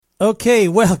Okay,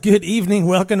 well, good evening.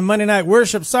 Welcome to Monday Night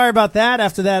Worship. Sorry about that.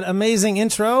 After that amazing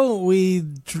intro, we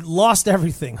lost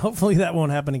everything. Hopefully that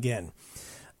won't happen again.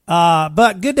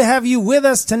 But good to have you with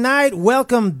us tonight.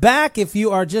 Welcome back if you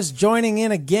are just joining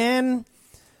in again.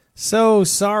 So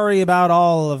sorry about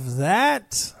all of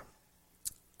that.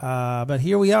 But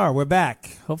here we are. We're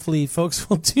back. Hopefully folks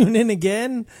will tune in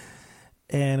again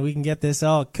and we can get this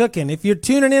all cooking. If you're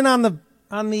tuning in on the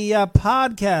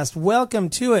podcast, welcome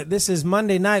to it. This is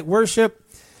Monday Night Worship.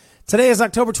 Today is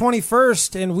October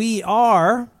 21st, and we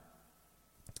are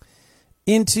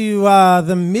into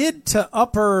the mid to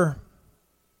upper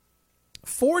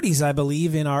 40s, I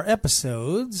believe, in our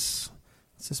episodes.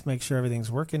 Let's just make sure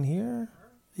everything's working here.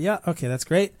 Yeah, okay, that's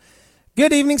great.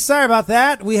 Good evening. Sorry about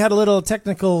that. We had a little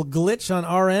technical glitch on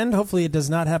our end. Hopefully it does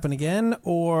not happen again,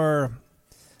 or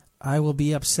I will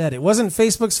be upset. It wasn't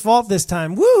Facebook's fault this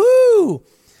time. Woohoo!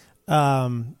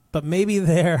 But maybe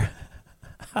I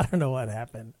don't know what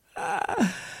happened.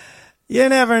 You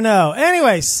never know.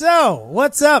 Anyway, so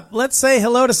what's up? Let's say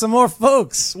hello to some more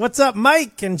folks. What's up,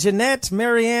 Mike and Jeanette,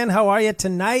 Marianne? How are you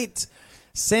tonight?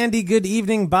 Sandy, good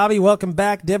evening. Bobby, welcome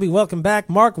back. Debbie, welcome back.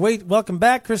 Mark, wait, welcome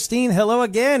back. Christine, hello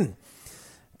again.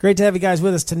 Great to have you guys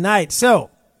with us tonight.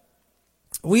 So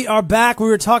we are back. We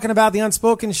were talking about the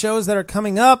unspoken shows that are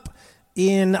coming up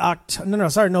in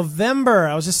November.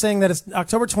 I was just saying that it's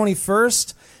October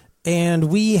 21st, and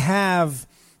we have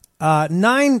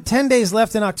 10 days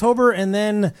left in October, and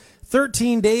then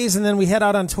 13 days, and then we head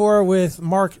out on tour with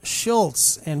Mark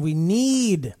Schultz, and we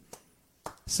need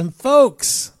some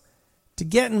folks to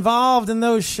get involved in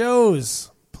those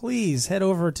shows. Please head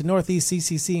over to Northeast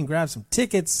CCC and grab some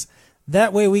tickets.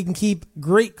 That way we can keep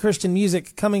great Christian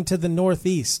music coming to the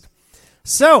Northeast.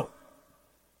 So,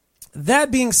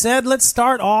 that being said, let's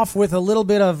start off with a little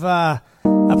bit of, I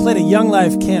played a Young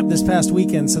Life camp this past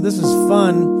weekend, so this was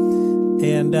fun.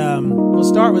 And we'll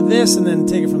start with this and then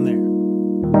take it from there.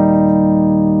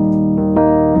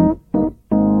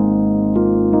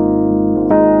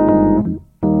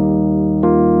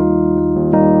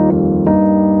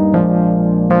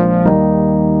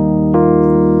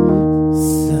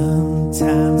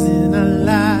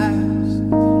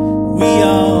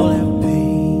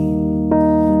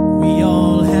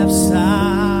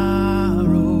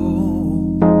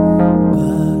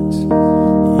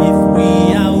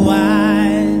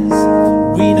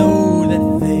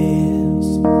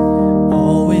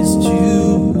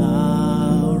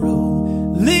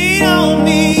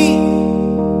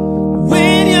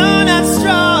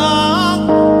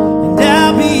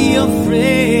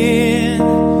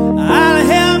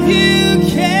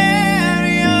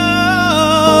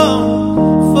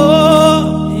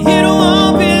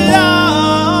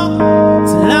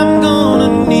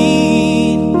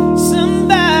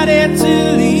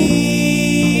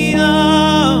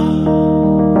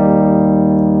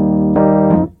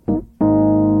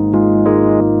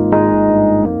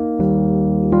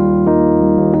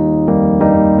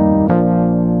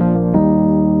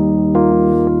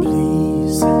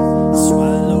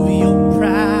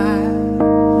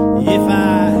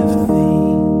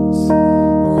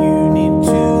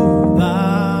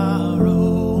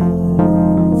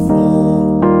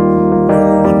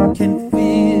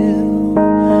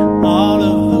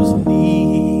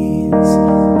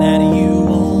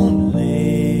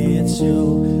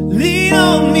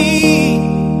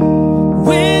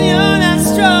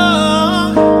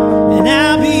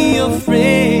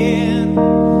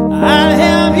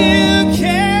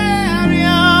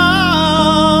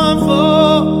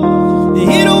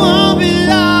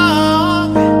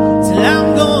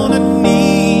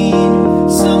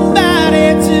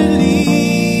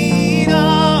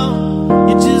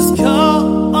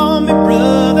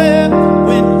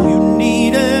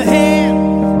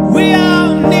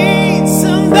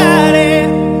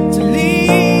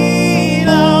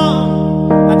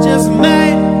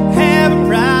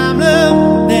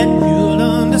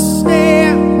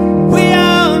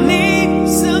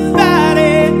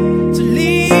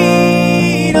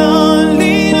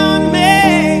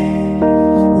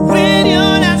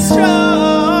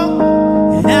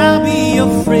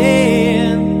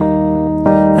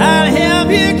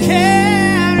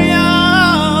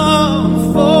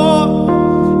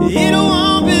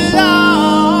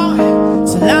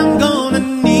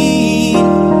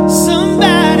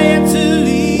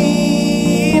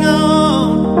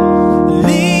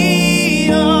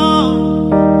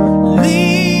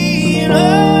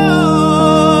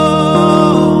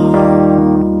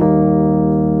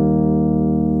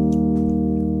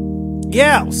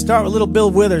 Start with little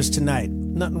Bill Withers tonight.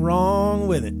 Nothing wrong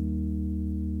with it.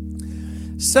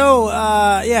 So,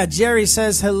 Jerry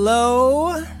says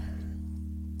hello.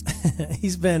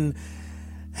 He's been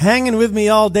hanging with me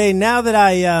all day. Now that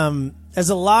as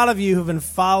a lot of you who've been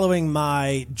following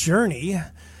my journey,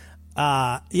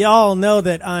 y'all know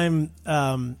that I'm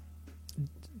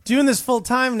doing this full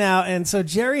time now, and so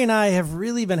Jerry and I have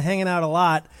really been hanging out a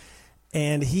lot,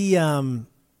 and he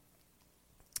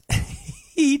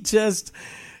just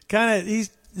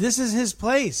this is his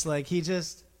place. Like he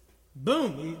just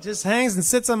hangs and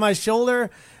sits on my shoulder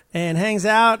and hangs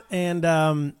out.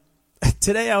 And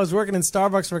today I was working in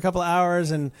Starbucks for a couple of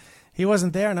hours and he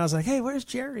wasn't there, and I was like, hey, where's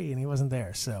Jerry? And he wasn't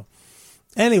there. So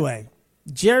anyway,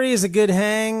 Jerry is a good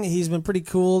hang. He's been pretty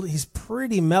cool. He's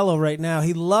pretty mellow right now.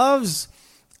 He loves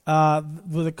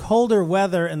with the colder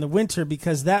weather and the winter,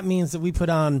 because that means that we put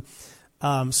on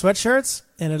sweatshirts,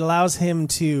 and it allows him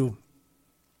to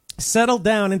settle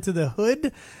down into the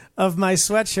hood of my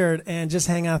sweatshirt and just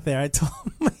hang out there. I told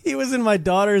him he was in my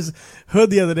daughter's hood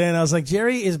the other day, and I was like,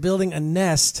 Jerry is building a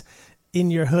nest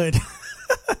in your hood.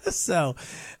 So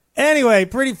anyway,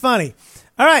 pretty funny.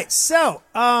 All right. So,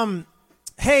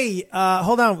 hey,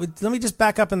 hold on. Let me just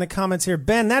back up in the comments here.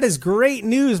 Ben, that is great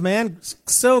news, man.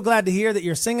 So glad to hear that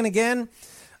you're singing again.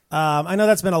 I know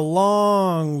that's been a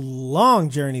long,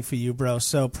 long journey for you, bro.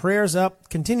 So prayers up,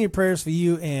 continued prayers for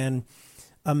you, and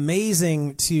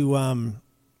amazing to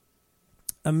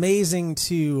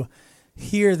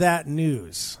hear that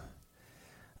news.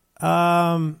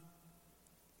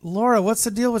 Laura, what's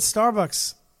the deal with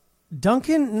Starbucks?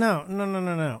 Dunkin'?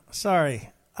 No.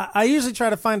 Sorry. I usually try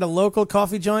to find a local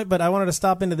coffee joint, but I wanted to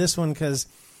stop into this one because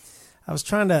I was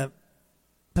trying to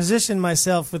position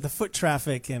myself with the foot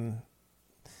traffic and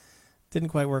didn't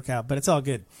quite work out, but it's all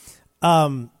good.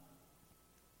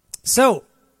 So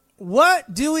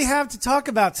what do we have to talk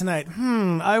about tonight?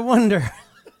 I wonder.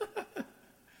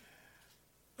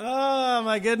 Oh,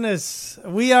 my goodness.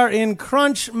 We are in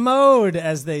crunch mode,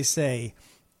 as they say.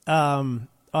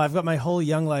 I've got my whole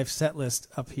Young Life set list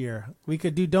up here. We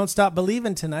could do Don't Stop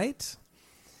Believin' tonight,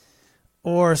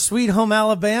 or Sweet Home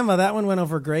Alabama. That one went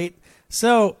over great.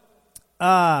 So,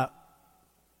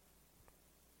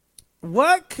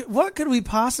 what could we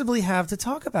possibly have to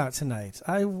talk about tonight?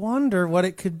 I wonder what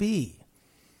it could be.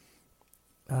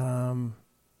 All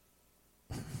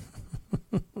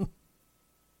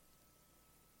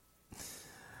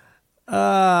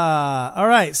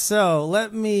right, so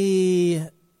let me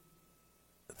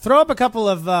throw up a couple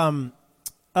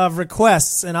of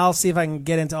requests, and I'll see if I can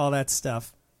get into all that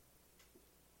stuff.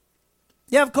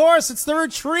 Yeah, of course, it's the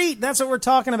retreat. That's what we're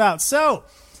talking about. So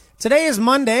today is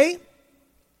Monday.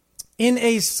 In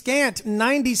a scant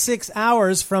 96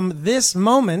 hours from this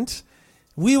moment,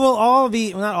 we will all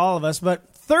be, well, not all of us, but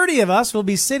 30 of us will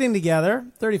be sitting together,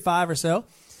 35 or so.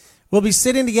 We'll be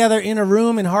sitting together in a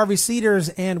room in Harvey Cedars,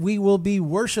 and we will be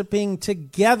worshiping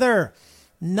together.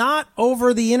 Not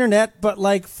over the internet, but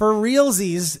like for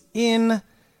realsies in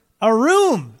a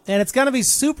room. And it's going to be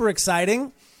super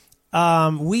exciting.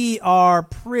 We are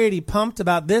pretty pumped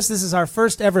about this. This is our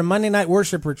first ever Monday Night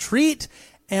Worship retreat.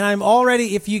 And I'm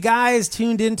already, if you guys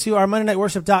tuned into our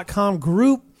MondayNightWorship.com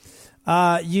group,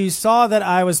 you saw that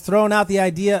I was throwing out the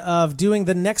idea of doing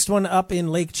the next one up in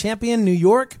Lake Champion, New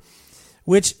York,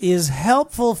 which is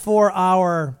helpful for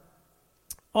our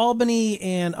Albany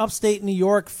and upstate New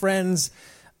York friends,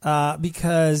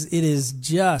 because it is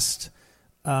just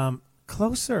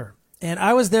closer. And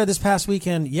I was there this past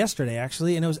weekend, yesterday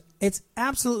actually, and it's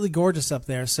absolutely gorgeous up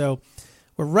there. So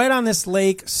we're right on this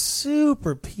lake,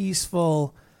 super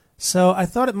peaceful. So I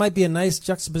thought it might be a nice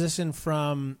juxtaposition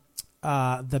from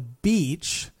the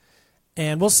beach.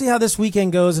 And we'll see how this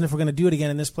weekend goes, and if we're going to do it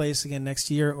again in this place again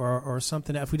next year, or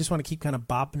something. If we just want to keep kind of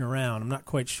bopping around, I'm not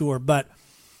quite sure. But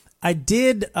I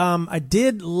did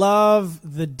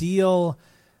love the deal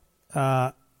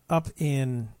up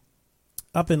in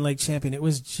Lake Champion. It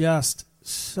was just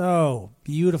so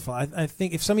beautiful. I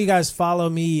think if some of you guys follow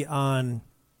me on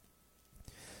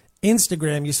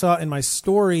Instagram, you saw in my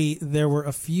story there were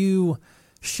a few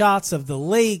shots of the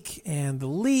lake, and the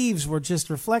leaves were just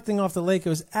reflecting off the lake. It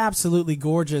was absolutely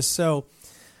gorgeous. So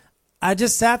I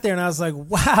just sat there and I was like,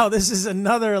 wow, this is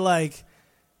another, like,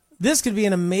 this could be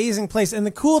an amazing place. And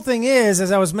the cool thing is,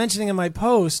 as I was mentioning in my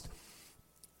post,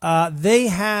 they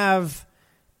have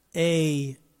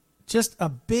just a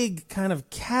big kind of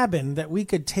cabin that we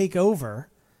could take over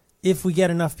if we get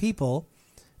enough people.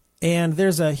 And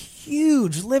there's a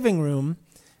huge living room,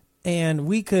 and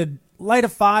we could light a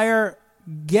fire,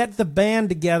 get the band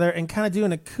together, and kind of do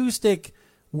an acoustic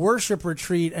worship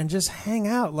retreat and just hang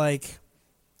out. Like,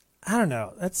 I don't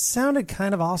know. That sounded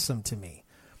kind of awesome to me.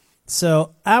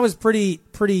 So I was pretty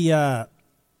pumped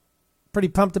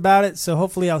about it. So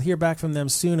hopefully I'll hear back from them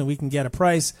soon and we can get a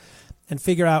price. and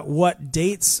figure out what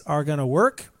dates are going to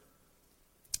work,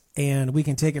 and we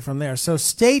can take it from there. So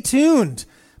stay tuned,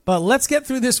 but let's get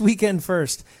through this weekend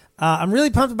first. I'm really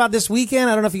pumped about this weekend.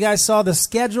 I don't know if you guys saw the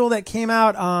schedule that came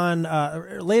out on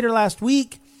later last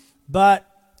week, but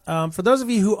for those of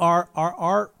you who are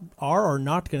or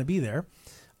not going to be there,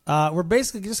 we're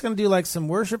basically just going to do like some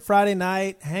worship Friday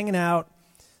night, hanging out.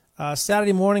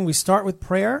 Saturday morning, we start with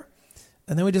prayer,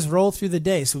 and then we just roll through the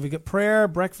day. So we've got prayer,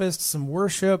 breakfast, some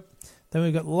worship, then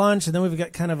we've got lunch, and then we've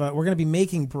got kind of we're going to be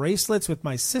making bracelets with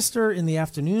my sister in the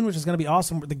afternoon, which is going to be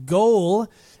awesome. The goal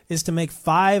is to make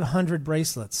 500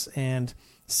 bracelets and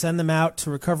send them out to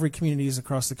recovery communities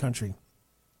across the country.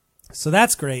 So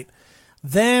that's great.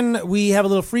 Then we have a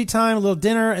little free time, a little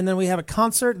dinner, and then we have a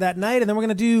concert that night, and then we're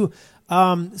going to do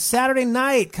Saturday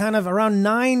night, kind of around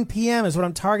 9 p.m. is what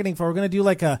I'm targeting for. We're going to do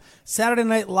like a Saturday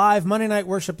night live, Monday night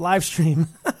worship live stream.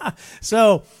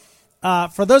 So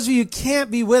for those of you who can't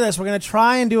be with us, we're going to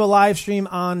try and do a live stream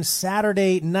on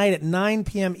Saturday night at 9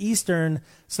 p.m. Eastern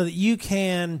so that you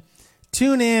can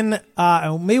tune in.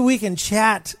 And maybe we can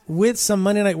chat with some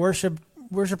Monday night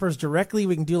worshipers directly.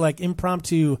 We can do like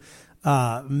impromptu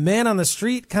man on the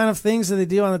street kind of things that they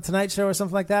do on the Tonight Show or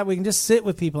something like that. We can just sit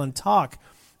with people and talk.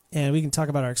 And we can talk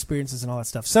about our experiences and all that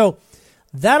stuff. So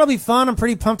that'll be fun. I'm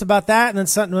pretty pumped about that. And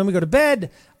then when we go to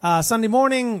bed, Sunday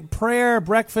morning, prayer,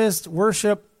 breakfast,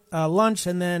 worship, lunch,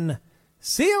 and then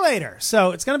see you later.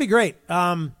 So it's going to be great.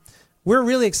 We're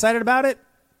really excited about it.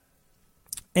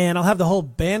 And I'll have the whole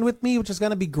band with me, which is going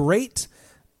to be great.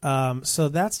 So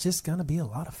that's just going to be a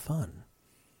lot of fun.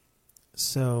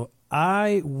 So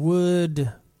I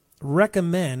would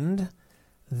recommend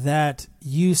that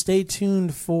you stay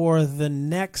tuned for the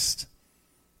next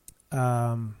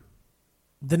announcement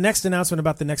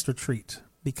about the next retreat.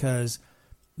 Because,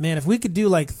 man, if we could do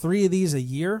like 3 of these a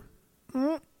year,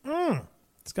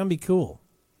 it's going to be cool.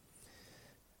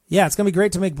 Yeah, it's going to be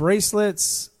great to make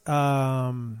bracelets.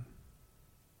 I'm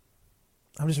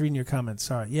just reading your comments.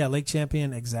 Sorry. Yeah, Lake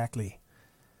Champion, exactly.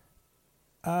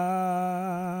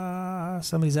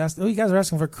 Somebody's asked, you guys are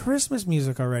asking for Christmas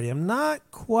music already. I'm not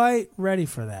quite ready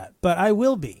for that, but I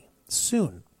will be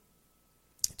soon.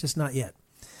 Just not yet.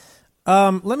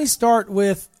 Let me start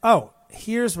with,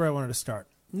 here's where I wanted to start.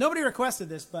 Nobody requested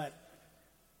this, but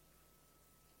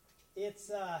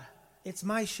it's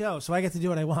my show, so I get to do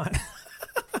what I want.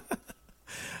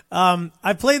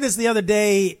 I played this the other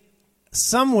day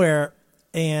somewhere,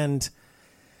 and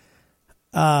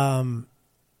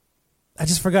I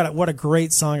just forgot what a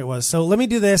great song it was. So let me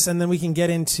do this, and then we can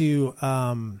get into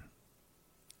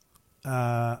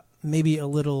maybe a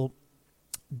little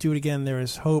Do It Again, There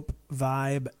Is Hope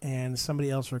vibe, and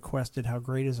somebody else requested How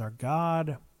Great Is Our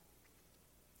God.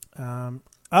 And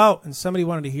somebody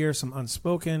wanted to hear some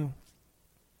Unspoken.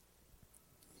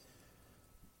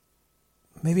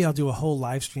 Maybe I'll do a whole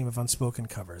live stream of Unspoken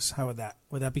covers. How would that?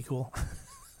 Would that be cool?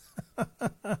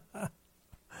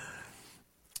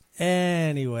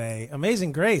 Anyway,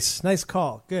 Amazing Grace. Nice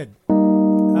call. Good.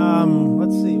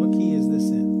 Let's see. What key is this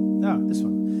in? Oh, this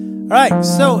one. All right.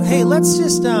 So, hey, let's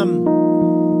just...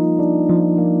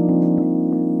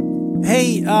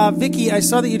 Hey, Vicky, I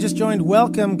saw that you just joined.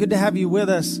 Welcome. Good to have you with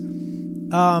us.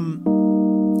 I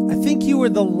think you were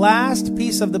the last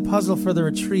piece of the puzzle for the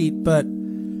retreat, but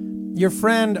your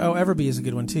friend... Oh, Everby is a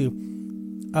good one, too.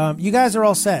 You guys are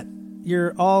all set.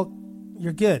 You're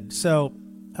good. So...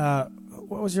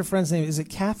 what was your friend's name? Is it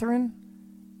Catherine?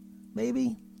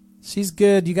 Maybe? She's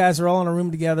good. You guys are all in a room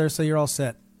together, so you're all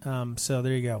set. So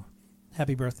there you go.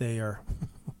 Happy birthday or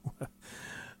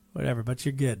whatever, but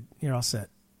you're good. You're all set.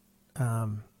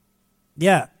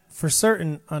 Yeah, for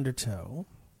certain, Undertow.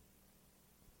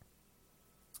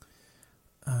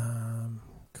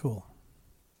 Cool.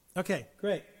 Okay,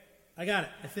 great. I got it,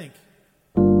 I think.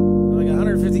 I got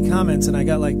 150 comments, and I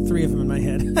got like 3 of them in my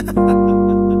head.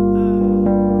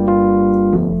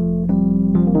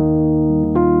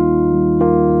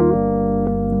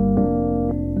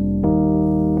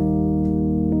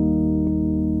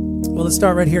 Well, let's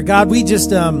start right here. God, we just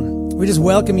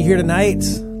welcome you here tonight.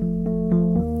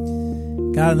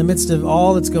 God, in the midst of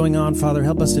all that's going on, Father,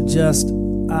 help us to just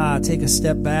take a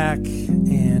step back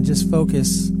and just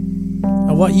focus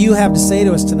on what you have to say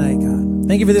to us tonight, God.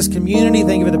 Thank you for this community.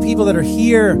 Thank you for the people that are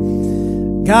here.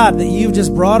 God, that you've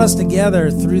just brought us together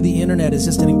through the internet is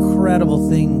just an incredible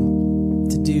thing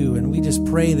to do. And we just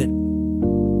pray that,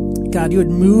 God, you would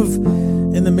move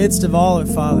in the midst of all of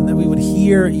it, Father, and that we would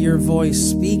hear your voice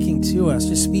speaking to us,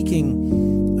 just speaking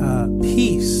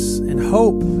peace and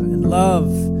hope and love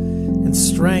and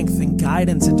strength and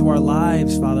guidance into our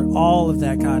lives, Father. All of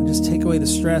that, God. Just take away the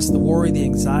stress, the worry, the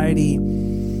anxiety.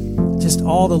 just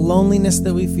all the loneliness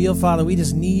that we feel, Father, we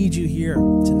just need you here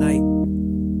tonight.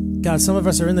 God, some of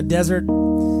us are in the desert,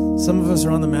 some of us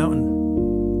are on the mountain,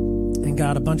 and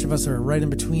God, a bunch of us are right in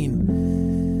between.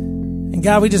 And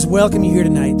God, we just welcome you here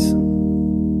tonight.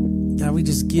 God, we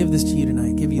just give this to you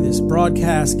tonight, give you this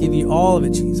broadcast, give you all of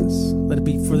it, Jesus. Let it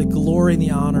be for the glory and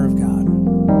the honor of God.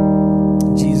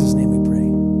 In Jesus' name we pray.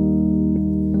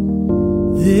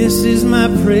 This is my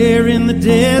prayer in the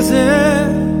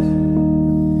desert,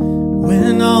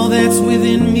 when all that's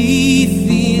within me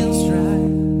feels dry.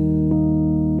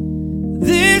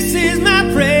 This is my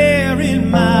prayer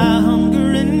in my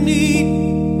hunger and need.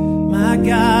 My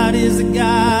God is a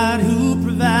God who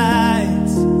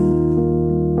provides.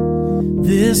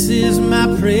 This is my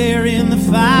prayer in the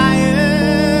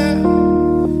fire,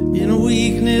 in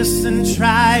weakness and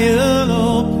trial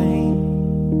or pain.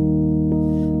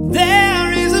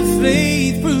 There is a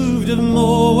faith proved of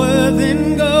more worth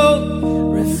than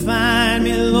gold. Refine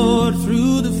me, Lord,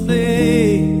 through the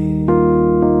flame.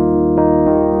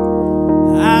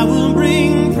 I will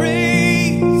bring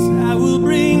praise, I will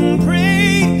bring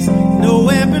praise. No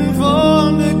weapon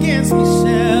formed against me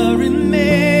shall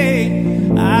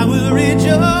remain. I will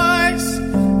rejoice,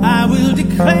 I will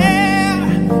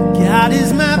declare, God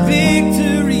is my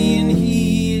victory and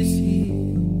He is here.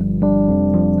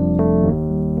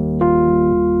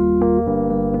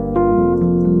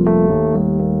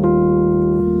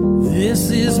 This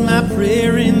is my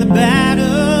prayer in the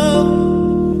battle,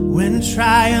 when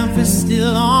triumph is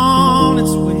still on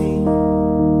its way.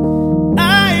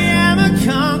 I am a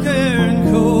conqueror and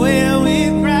co-heir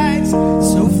with Christ,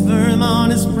 so firm on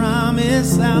His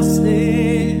promise I'll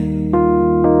stand.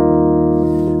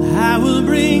 I will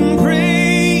bring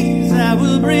praise, I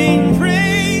will bring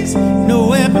praise. No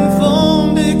weapon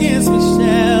formed against me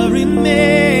shall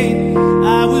remain.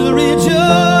 I will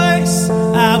rejoice,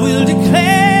 I will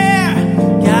declare,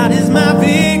 God is my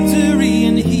victory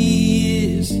and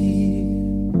He is here.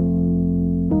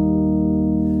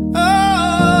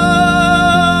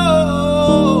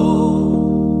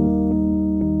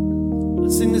 Oh,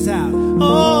 let's sing this out.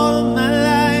 All of my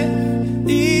life,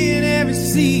 in every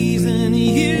season,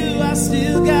 you are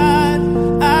still God.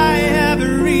 I have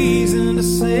a reason to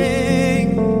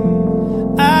sing.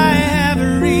 I have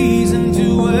a reason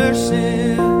to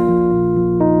worship.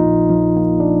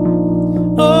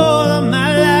 All of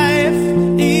my life,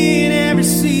 in every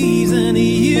season,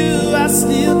 you are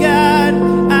still God.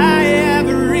 I have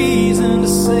a reason to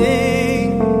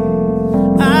sing.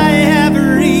 I have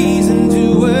a reason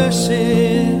to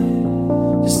worship.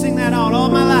 Just sing that out. All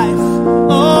my life,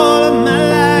 all of my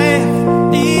life,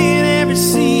 in every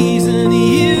season,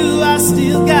 you are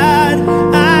still God.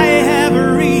 I have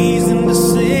a reason to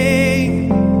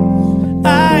sing.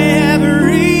 I have a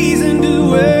reason to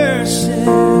worship.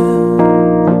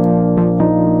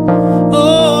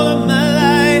 All of my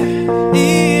life,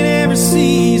 in every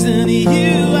season,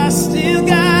 you are still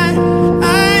God.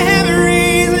 I have a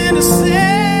reason to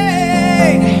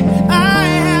sing. I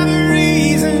have a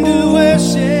reason to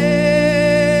worship.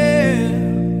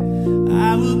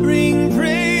 I will bring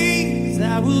praise,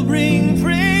 I will bring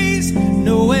praise.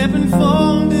 No weapon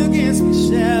formed against me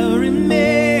shall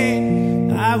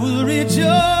remain. I will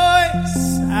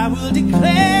rejoice, I will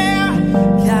declare,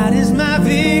 God is my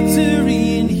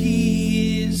victory and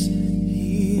He is here.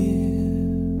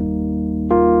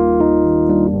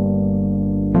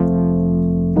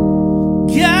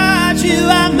 God, you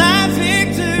are my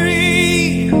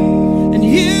victory and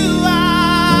you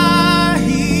are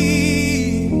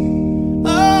here.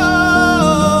 Oh,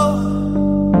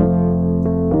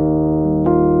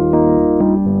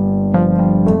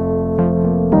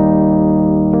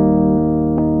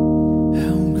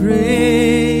 how great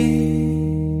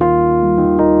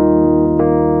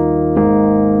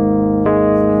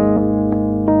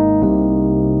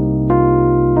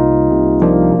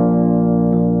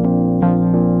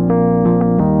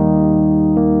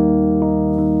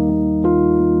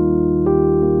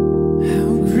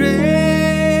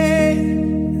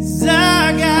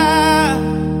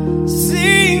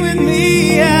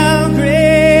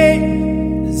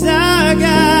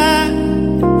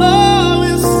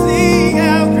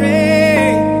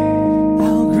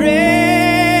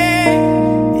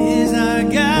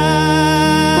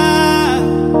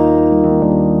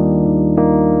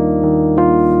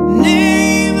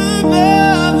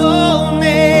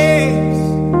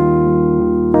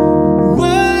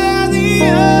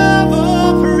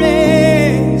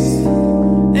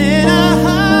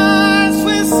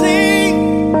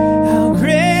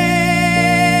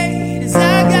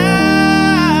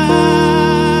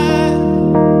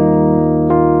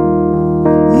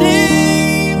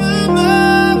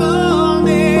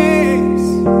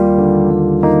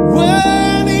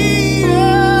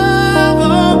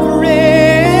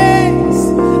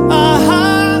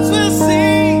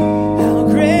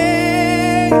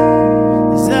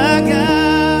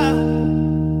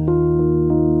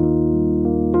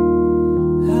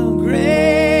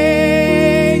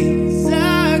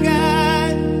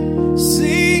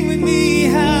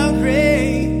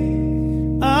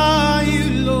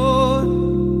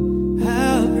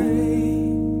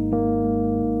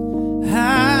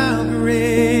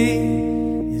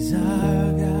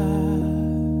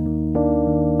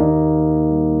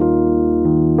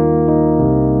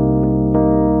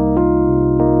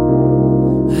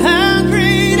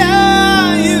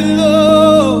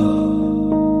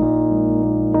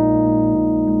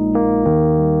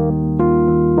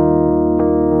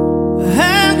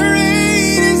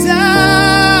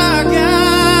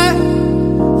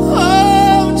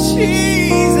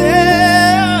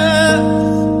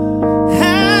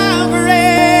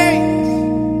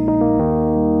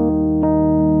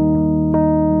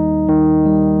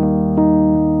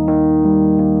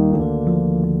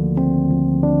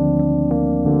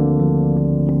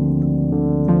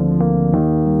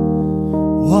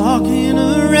walking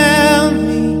around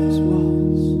these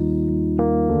walls.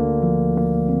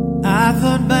 I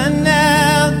thought by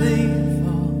now they'd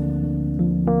fall,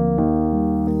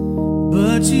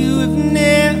 but you have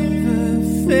never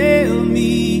failed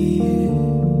me yet.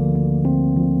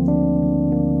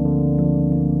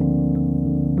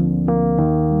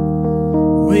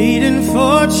 Waiting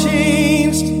for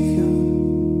change to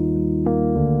come,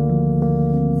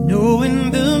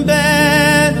 knowing the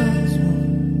battle's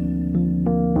won,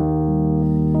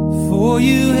 for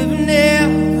you have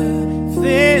never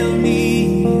failed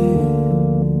me yet.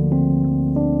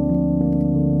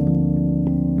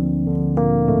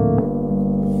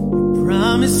 Your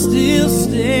promise still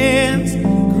stands,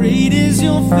 great is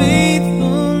your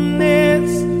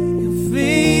faithfulness, your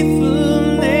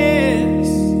faithfulness.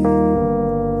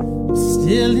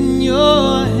 Still in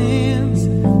your hands,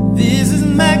 this is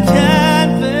my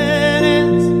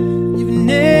confidence, you've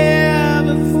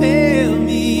never failed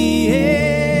me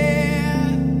yet.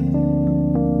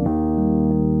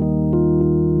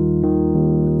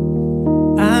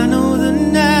 I know the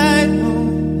night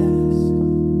won't last,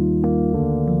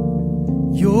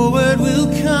 your word will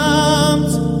come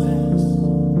to pass.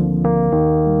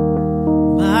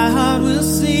 My heart will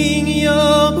sing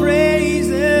your praise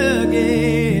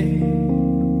again.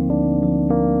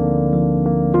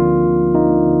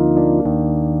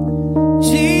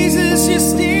 Jesus, you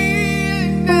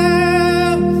still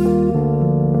enough,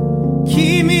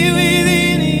 keep me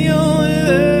within your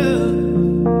love.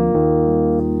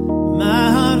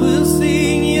 My heart will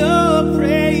sing your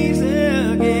praise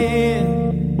again.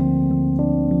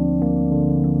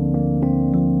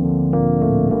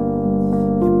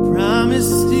 Your promise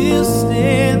still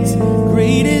stands,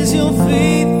 great is your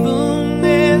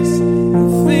faithfulness,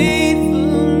 your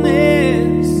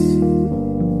faithfulness.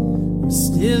 I'm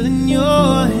still in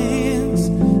your hands,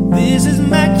 this is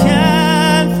my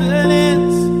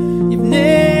confidence, you've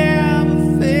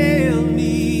never failed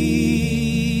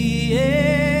me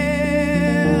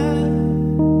yet.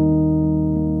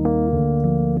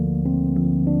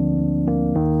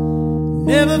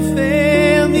 Never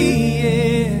failed me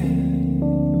yet.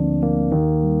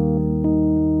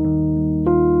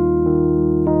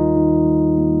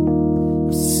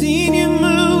 I've seen you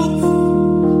move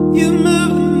the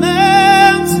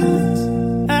mountains,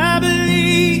 I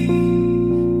believe.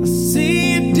 I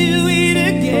see you do it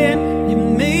again. You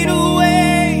made a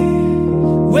way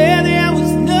where there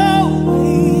was no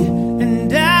way,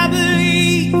 and I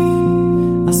believe.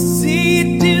 I see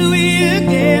you do it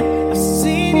again. I've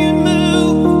seen you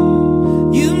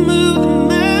move the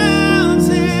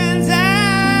mountains,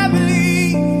 I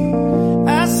believe.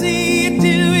 I see you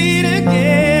do it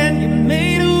again. You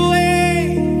made a way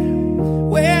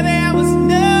where there was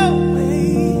no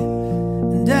way,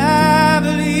 and I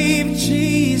believe,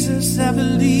 Jesus, I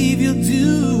believe you'll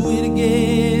do it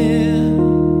again.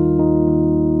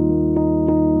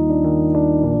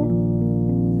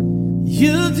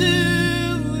 You'll do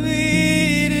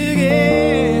it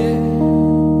again.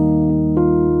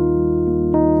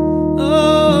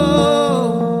 Oh,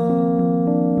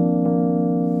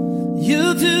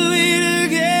 you'll do it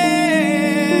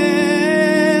again.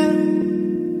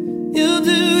 You'll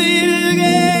do it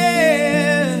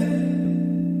again.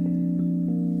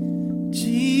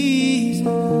 Jesus.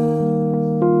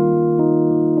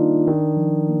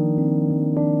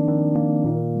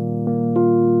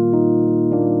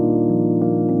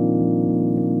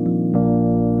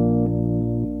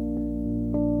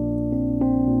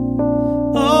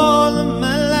 All of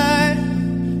my life,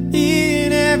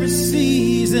 in every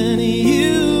season,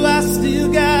 you I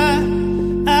still got.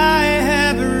 I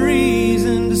have a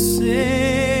reason to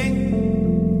sing.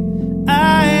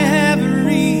 I have a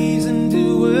reason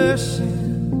to worship.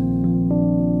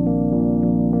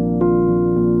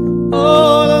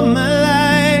 All of my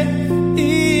life,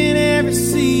 in every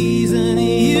season,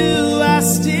 you I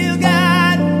still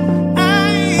got. I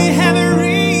have a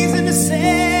reason to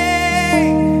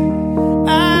sing.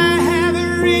 I have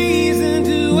a reason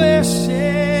to worship.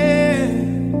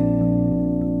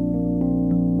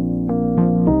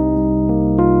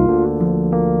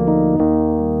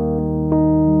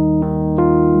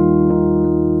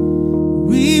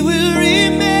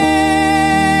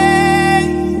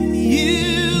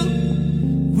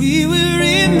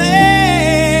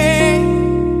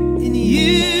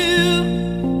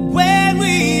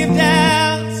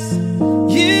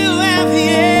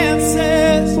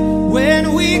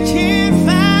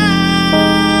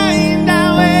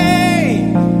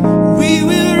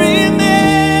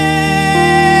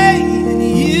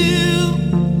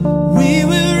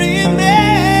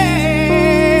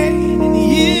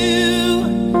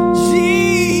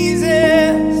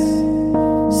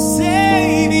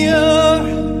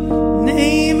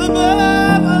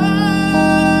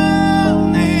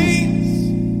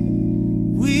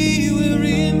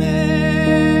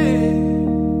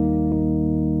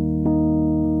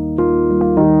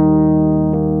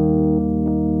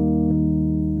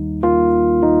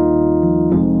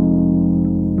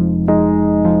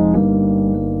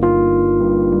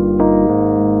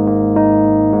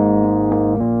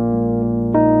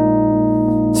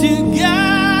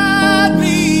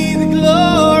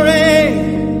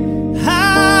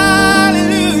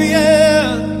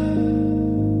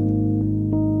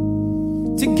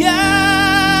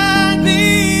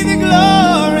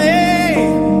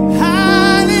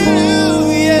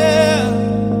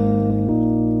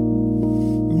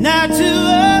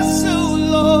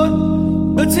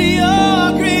 but to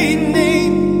your great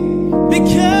name,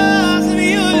 because of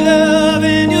your love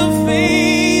and your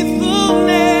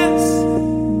faithfulness.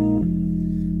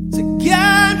 To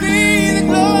God be the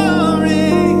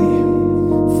glory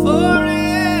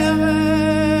forever.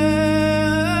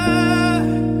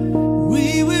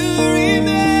 We will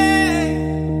remain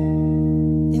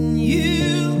in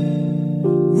you.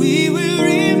 We will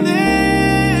remain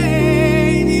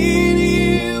in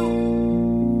you.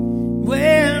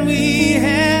 When we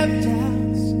have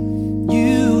doubts,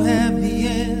 you have the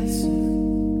answer.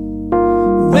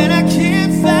 When I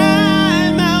can't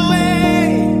find my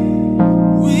way,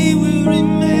 we will remain.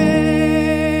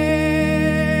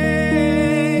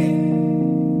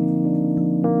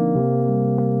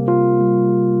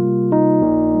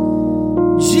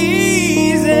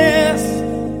 Jesus,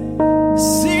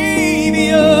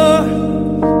 Savior,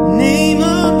 name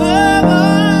above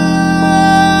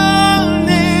all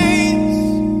names,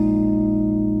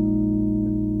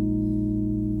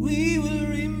 we will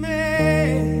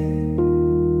remain.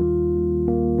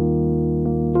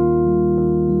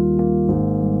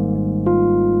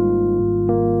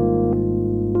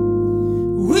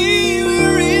 We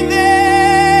will remain.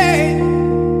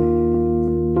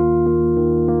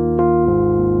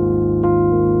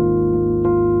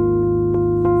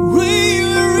 We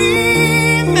will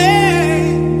remain.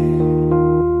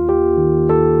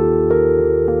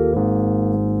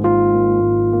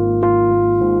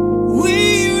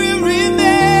 We will remain.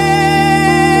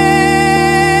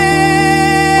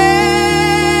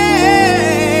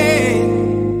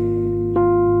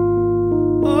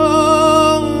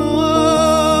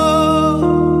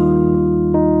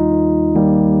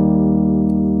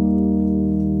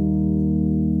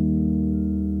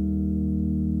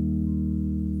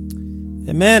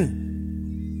 Amen.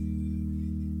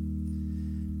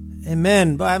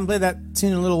 Amen. But I haven't played that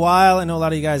tune in a little while. I know a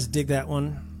lot of you guys dig that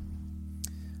one.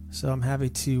 So I'm happy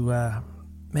to,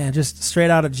 just straight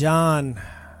out of John,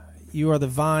 you are the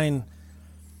vine.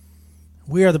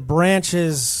 We are the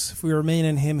branches. If we remain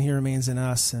in him, he remains in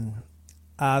us. And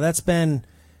that's been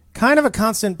kind of a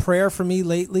constant prayer for me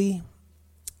lately.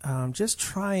 Just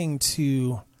trying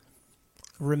to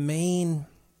remain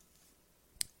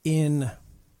in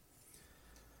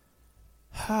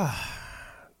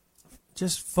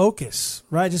just focus,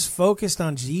 right? Just focused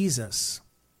on Jesus.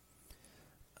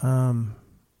 So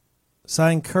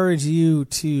I encourage you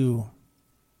to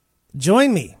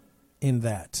join me in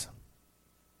that.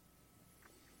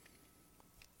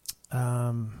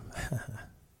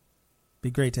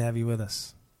 Be great to have you with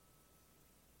us.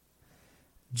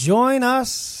 Join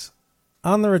us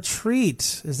on the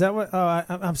retreat. Is that what? Oh,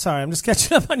 I'm sorry. I'm just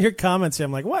catching up on your comments here.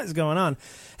 I'm like, what is going on?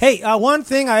 Hey, one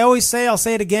thing I always say, I'll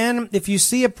say it again. If you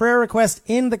see a prayer request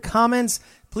in the comments,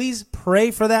 please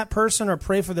pray for that person or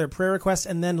pray for their prayer request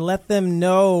and then let them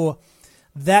know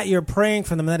that you're praying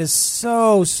for them. That is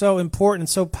so, so important and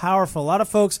so powerful. A lot of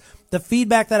folks, the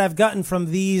feedback that I've gotten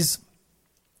from these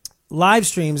live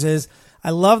streams is I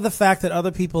love the fact that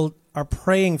other people are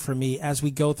praying for me as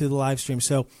we go through the live stream.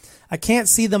 So I can't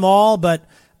see them all, but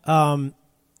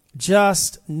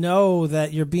just know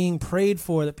that you're being prayed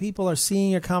for, that people are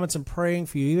seeing your comments and praying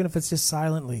for you, even if it's just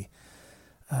silently.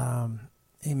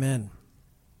 Amen.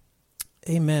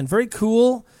 Amen. Very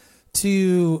cool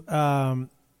to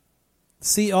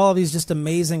see all of these just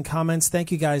amazing comments.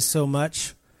 Thank you guys so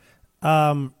much.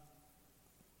 Prayers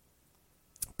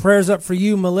up for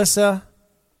you, Melissa.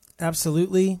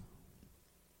 Absolutely.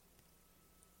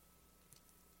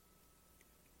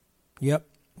 Yep.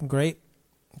 Great.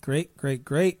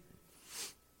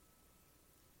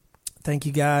 Thank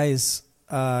you guys.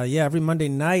 Every Monday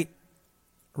night,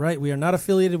 right? We are not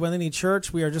affiliated with any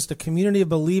church. We are just a community of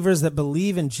believers that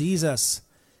believe in Jesus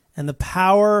and the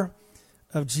power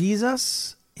of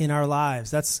Jesus in our lives.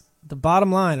 That's the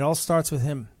bottom line. It all starts with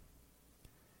him.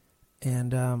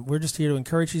 And we're just here to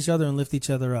encourage each other and lift each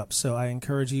other up. So I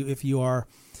encourage you, if you are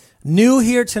new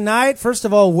here tonight, first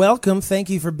of all, welcome. Thank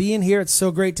you for being here. It's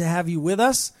so great to have you with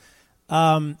us.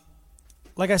 Like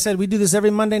I said, we do this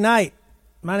every Monday night.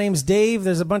 My name's Dave.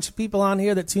 There's a bunch of people on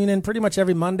here that tune in pretty much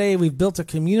every Monday. We've built a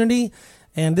community.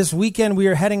 And this weekend, we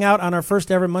are heading out on our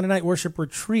first ever Monday night worship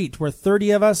retreat, where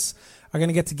 30 of us are going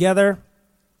to get together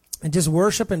and just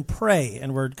worship and pray.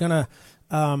 And we're going to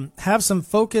have some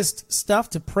focused stuff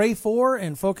to pray for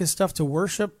and focused stuff to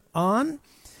worship on.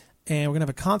 And we're going to have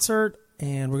a concert,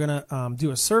 and we're going to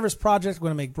do a service project. We're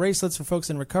going to make bracelets for folks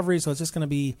in recovery. So it's just going to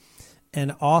be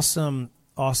an awesome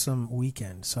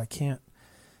weekend. So I can't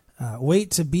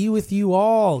wait to be with you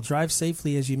all. Drive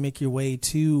safely as you make your way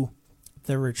to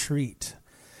the retreat.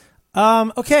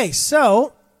 Okay,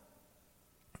 so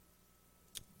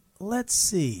let's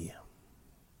see.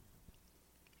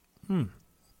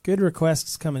 Good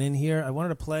requests coming in here. I wanted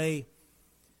to play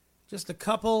just a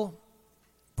couple.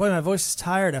 Boy, my voice is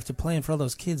tired after playing for all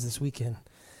those kids this weekend.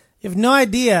 You have no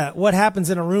idea what happens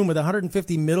in a room with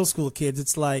 150 middle school kids.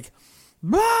 It's like,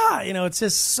 bah! It's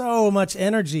just so much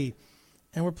energy.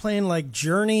 And we're playing like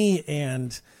Journey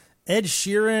and Ed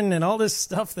Sheeran and all this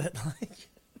stuff that like,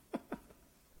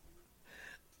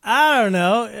 I don't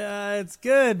know. It's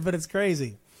good, but it's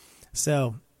crazy.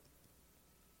 So,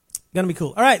 gonna be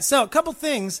cool. All right, so a couple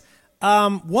things.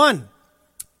 One,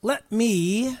 let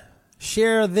me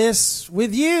share this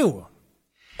with you.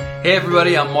 Hey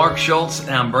everybody, I'm Mark Schultz,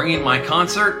 and I'm bringing my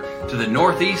concert to the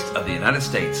Northeast of the United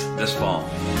States this fall.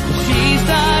 She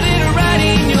started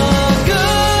writing your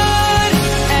good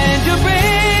and your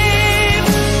brave.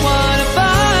 What a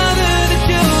father that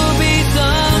you'll be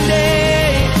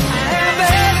someday. I have a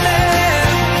bad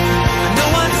life. No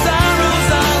one's sorrows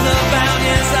all about.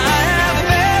 Yes, I have a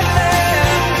bad life.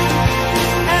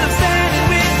 And I'm standing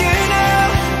with you now.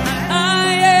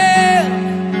 I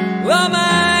am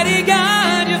Almighty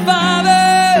God, your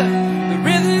Father, the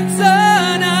risen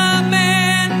Son of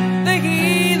Man, the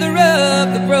healer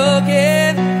of the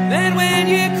broken. Then when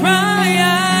you cry,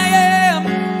 I am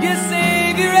your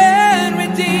Savior and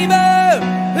Redeemer,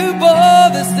 who bore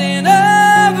the sin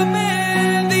of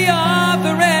man, the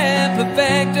author and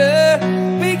perfecter,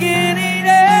 beginning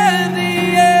and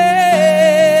the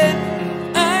end.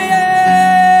 I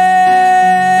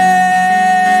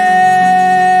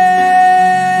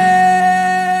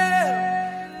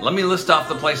am. Let me list off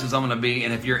the places I'm going to be,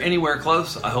 and if you're anywhere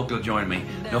close, I hope you'll join me.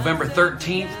 November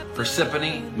 13th,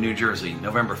 Parsippany, New Jersey.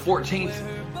 November 14th,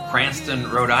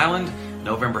 Cranston, Rhode Island.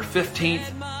 November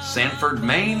 15th, Sanford,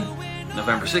 Maine.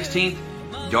 November 16th,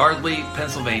 Yardley,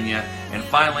 Pennsylvania. And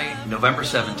finally, November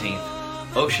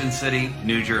 17th, Ocean City,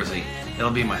 New Jersey.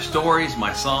 It'll be my stories,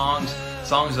 my songs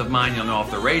of mine you'll know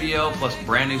off the radio, plus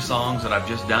brand new songs that I've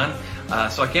just done.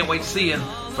 So I can't wait to see you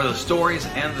for the stories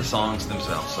and the songs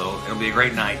themselves. So it'll be a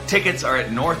great night. Tickets are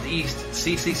at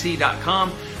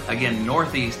northeastccc.com. Again,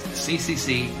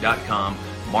 northeastccc.com.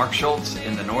 Mark Schultz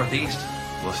in the Northeast.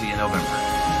 We'll see you in November.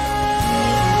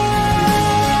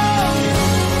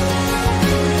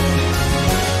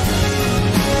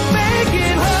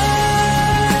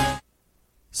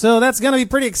 So that's going to be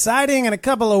pretty exciting. In a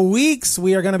couple of weeks,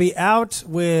 we are going to be out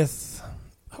with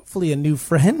hopefully a new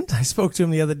friend. I spoke to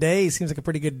him the other day. He seems like a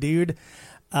pretty good dude.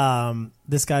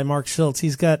 This guy, Mark Schultz,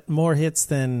 he's got more hits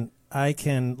than I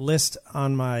can list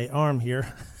on my arm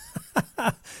here.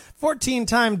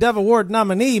 14-time Dove Award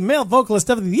nominee, male vocalist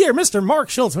of the year, Mr. Mark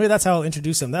Schultz. Maybe that's how I'll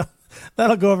introduce him.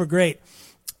 That'll go over great.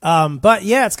 But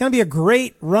yeah, it's going to be a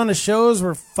great run of shows.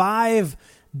 We're 5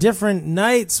 different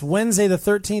nights, Wednesday the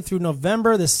 13th through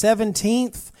November the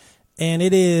 17th. And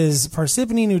it is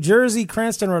Parsippany, New Jersey,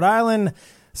 Cranston, Rhode Island,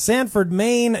 Sanford,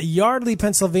 Maine, Yardley,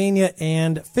 Pennsylvania,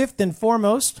 and fifth and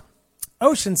foremost,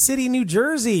 Ocean City, New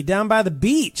Jersey, down by the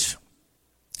beach.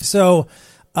 So,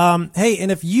 hey, and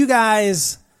if you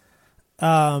guys,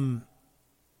 Tommy,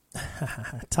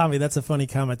 that's a funny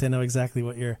comment. I know exactly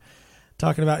what you're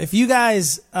talking about. If you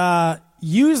guys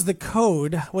use the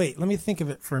code, wait, let me think of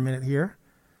it for a minute here.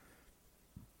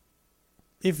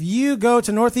 If you go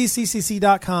to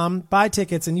northeastccc.com, buy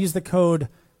tickets, and use the code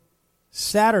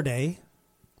Saturday,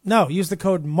 use the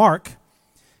code Mark,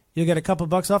 you'll get a couple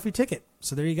bucks off your ticket.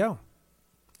 So there you go.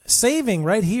 Saving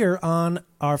right here on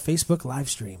our Facebook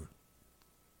live stream.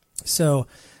 So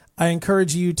I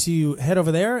encourage you to head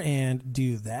over there and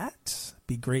do that.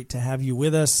 Be great to have you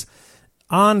with us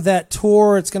on that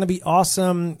tour. It's going to be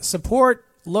awesome. Support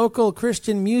local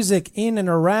Christian music in and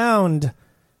around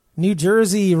New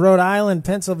Jersey, Rhode Island,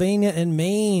 Pennsylvania, and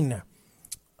Maine.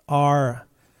 Our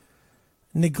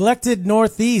neglected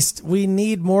Northeast. We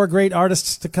need more great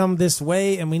artists to come this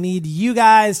way, and we need you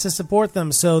guys to support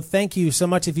them. So thank you so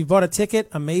much. If you bought a ticket,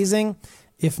 amazing.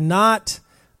 If not,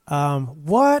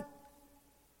 what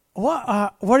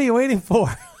are you waiting for?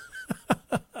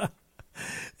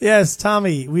 Yes,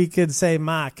 Tommy, we could say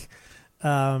Mark.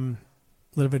 A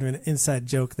little bit of an inside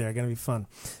joke there. Going to be fun.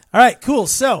 All right, cool.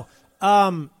 So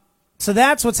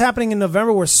that's what's happening in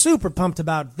November. We're super pumped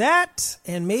about that.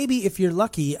 And maybe if you're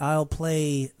lucky, I'll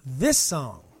play this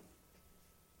song.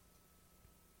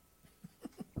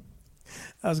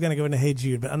 I was going to go into Hey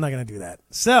Jude, but I'm not going to do that.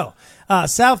 So,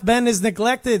 South Bend is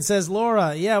neglected, says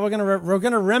Laura. Yeah, we're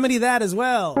going to remedy that as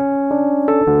well.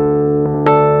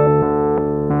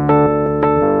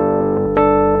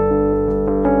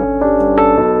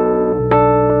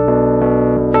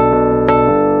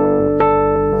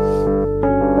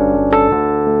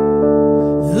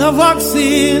 Love walks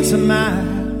into my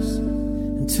house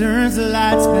and turns the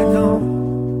lights back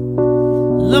on.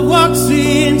 Love walks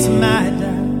into my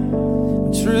dark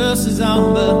when trust is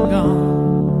all but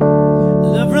gone.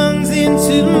 Love runs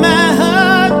into my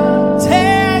heart,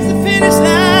 tears the finish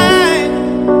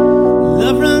line.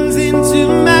 Love runs into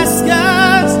my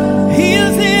scars,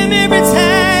 heals them every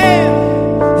time,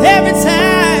 every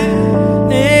time.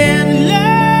 And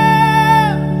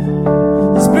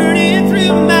love is burning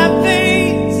through my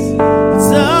veins.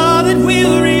 It's all that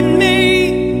will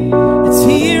remain. It's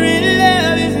here and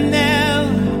love is now.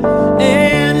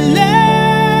 And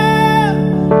love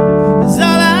is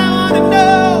all I want to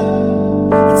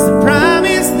know. It's the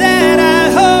promise that I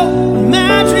hope when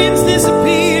my dreams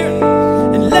disappear.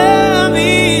 And love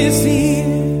is here.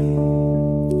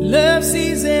 Love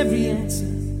sees every answer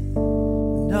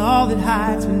and all that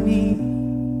hides beneath.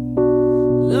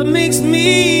 Love makes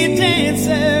me a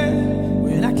dancer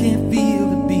when I can't feel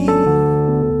the beat.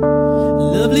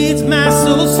 Love leads my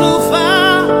soul so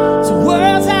far to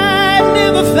worlds I'd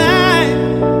never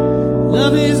find.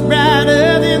 Love is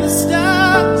brighter than the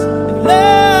stars, and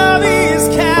love is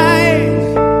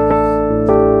kind.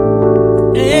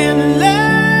 And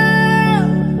love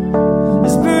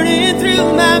is burning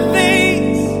through my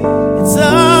veins. It's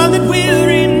all that will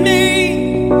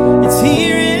remain. It's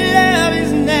here and love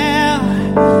is now.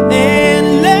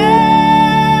 And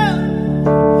love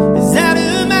is out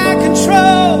of my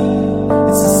control.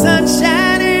 It's the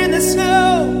sunshine and the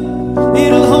snow.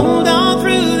 It'll hold on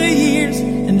through the years.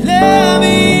 And love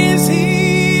is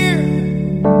here.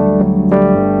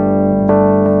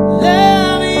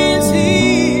 Love is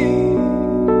here.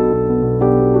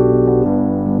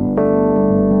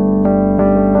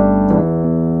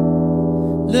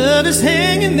 Love is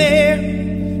hanging there,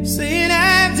 saying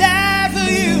I've died for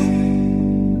you.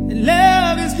 And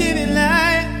love is giving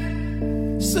life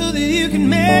so that you can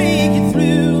make it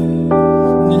through.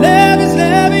 And love is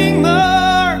loving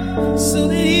more so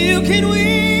that you can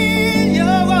win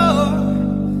your war.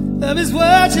 Love is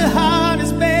what your heart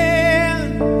has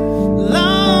been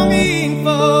longing for.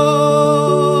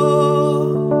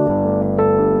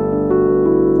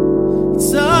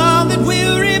 It's all that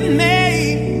will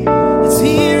remain. It's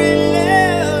here and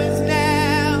love is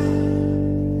now.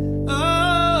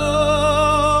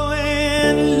 Oh,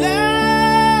 and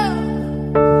love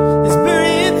is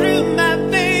burning through my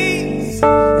veins.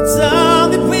 It's all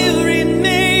that will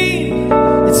remain.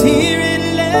 It's here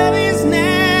and love is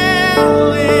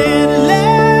now. And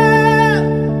love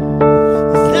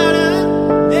is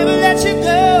gonna never let you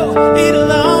go.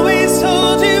 It'll always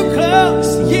hold you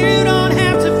close. You don't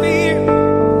have to fear,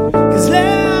 'cause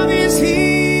love is here.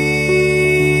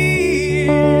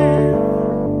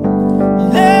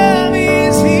 Love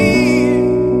is here.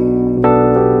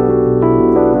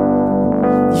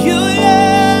 Your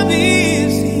love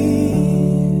is here.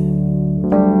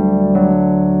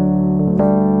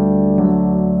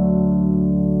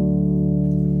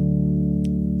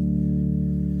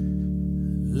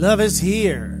 Love is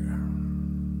here.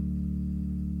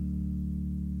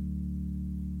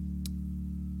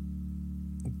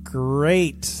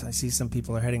 Great. I see some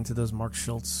people are heading to those Mark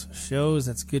Schultz shows.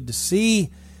 That's good to see.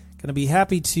 Going to be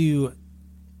happy to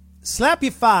slap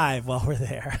you 5 while we're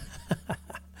there.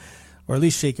 Or at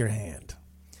least shake your hand.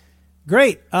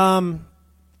 Great. Cool.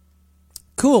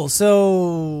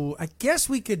 So I guess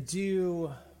we could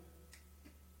do...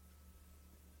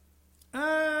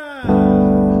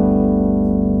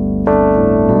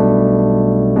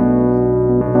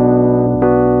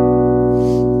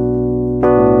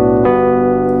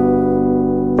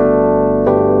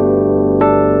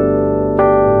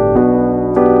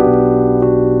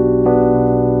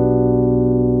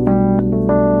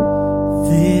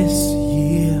 This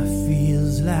year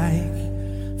feels like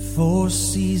 4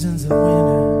 seasons of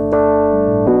winter,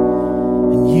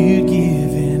 and you'd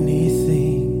give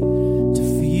anything to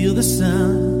feel the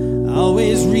sun.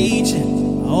 Always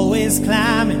reaching, always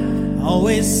climbing,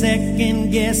 always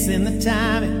second guessing the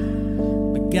timing.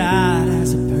 But God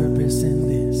has a purpose in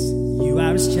this. You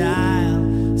are His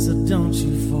child, so don't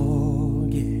you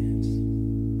forget.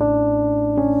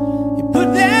 You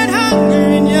put that hunger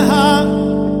in your heart,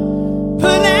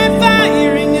 put that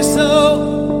fire in your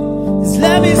soul. His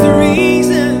love is the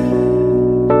reason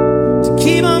to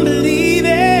keep on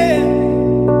believing.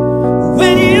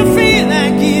 When you feel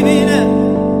like giving up,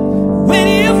 when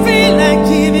you feel like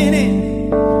giving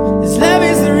in, His love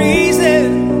is the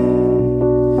reason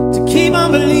to keep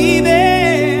on believing.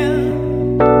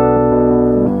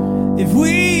 If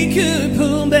we could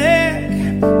pull back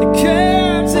the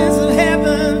curtains of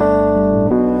heaven,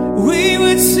 we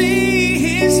would see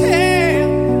His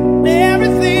hand.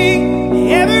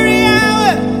 Everything, every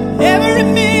hour, every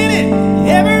minute,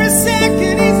 every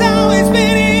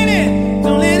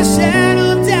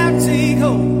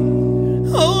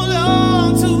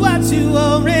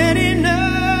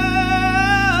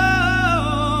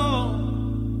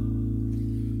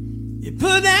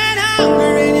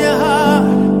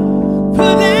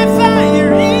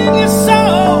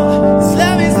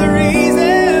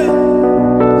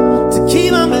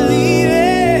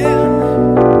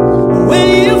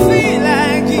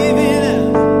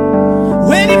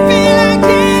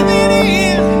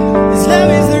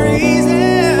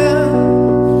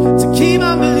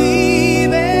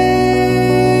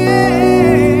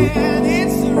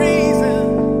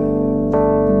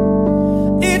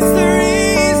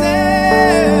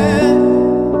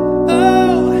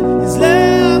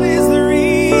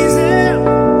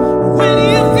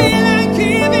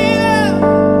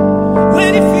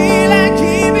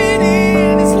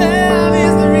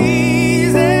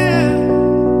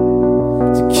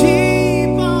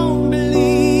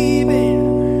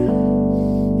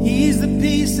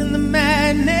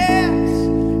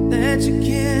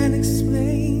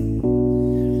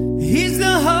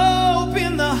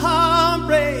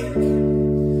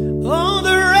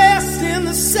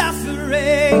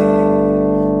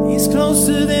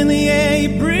closer than the air you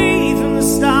breathe, from the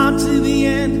start to the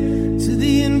end, to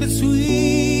the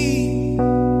in-between.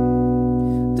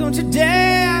 Don't you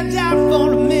dare doubt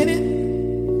for a minute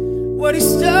what he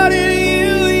started in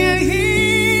you, yeah,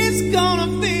 he's gonna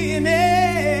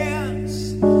finish.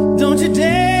 Don't you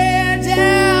dare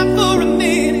doubt for a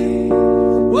minute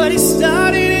what he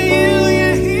started in you,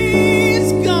 yeah,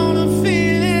 he's gonna finish.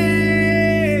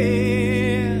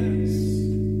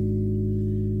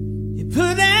 You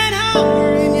put that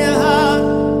hunger in your heart,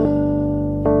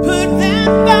 put that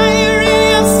fire in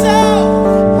your soul.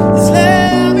 His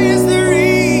love is the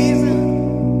reason.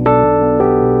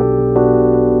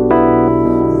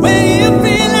 When you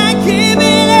feel like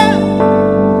giving up,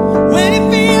 when you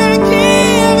feel like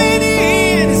giving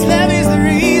in, His love is the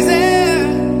reason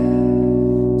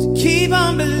to keep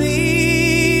on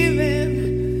believing.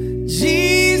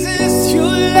 Jesus,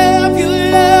 your love, your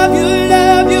love, your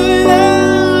love, your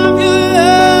love, your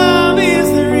love is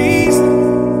the reason.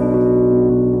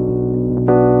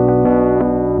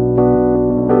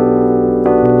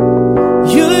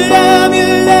 Your love,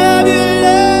 your love, your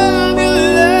love, your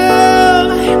love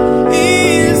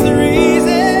is the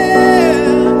reason.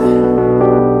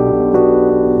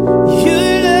 Your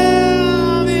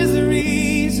love is the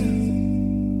reason.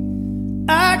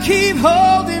 I keep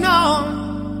holding on.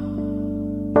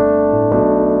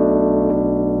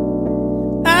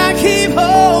 I keep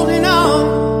holding on.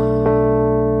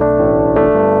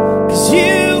 'Cause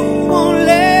you won't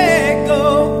let go.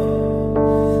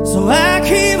 So I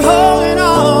keep holding on.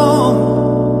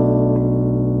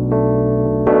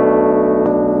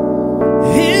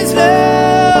 His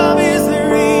love is the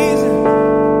reason.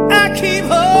 I keep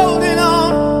holding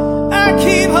on. I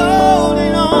keep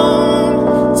holding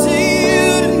on to you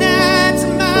tonight,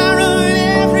 tomorrow, and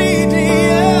every day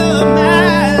of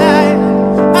my life.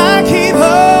 I keep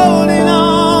holding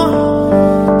on,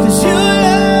 'cause your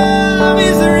love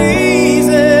is the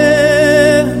reason.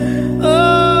 Oh,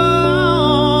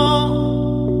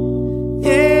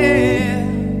 yeah.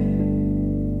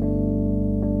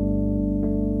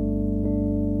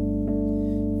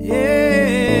 Yeah.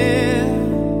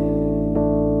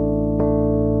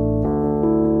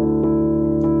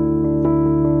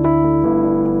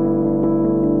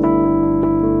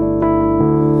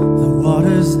 The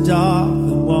water's dark,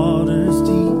 the water's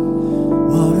deep,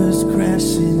 water's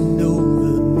crashing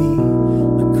over me.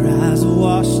 My cries are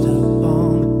washed up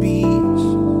on the beach,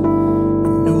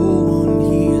 and no one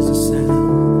hears a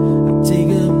sound. I take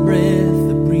a breath,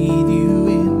 I breathe you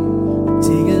in, I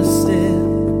take a step,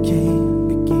 I can't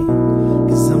begin,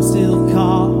 'cause I'm still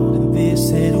caught in this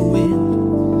headwind.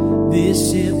 This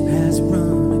ship has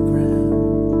run aground.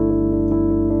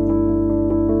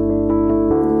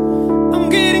 I'm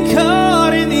getting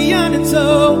caught in the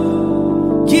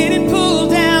undertow, getting pulled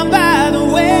down by the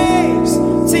waves.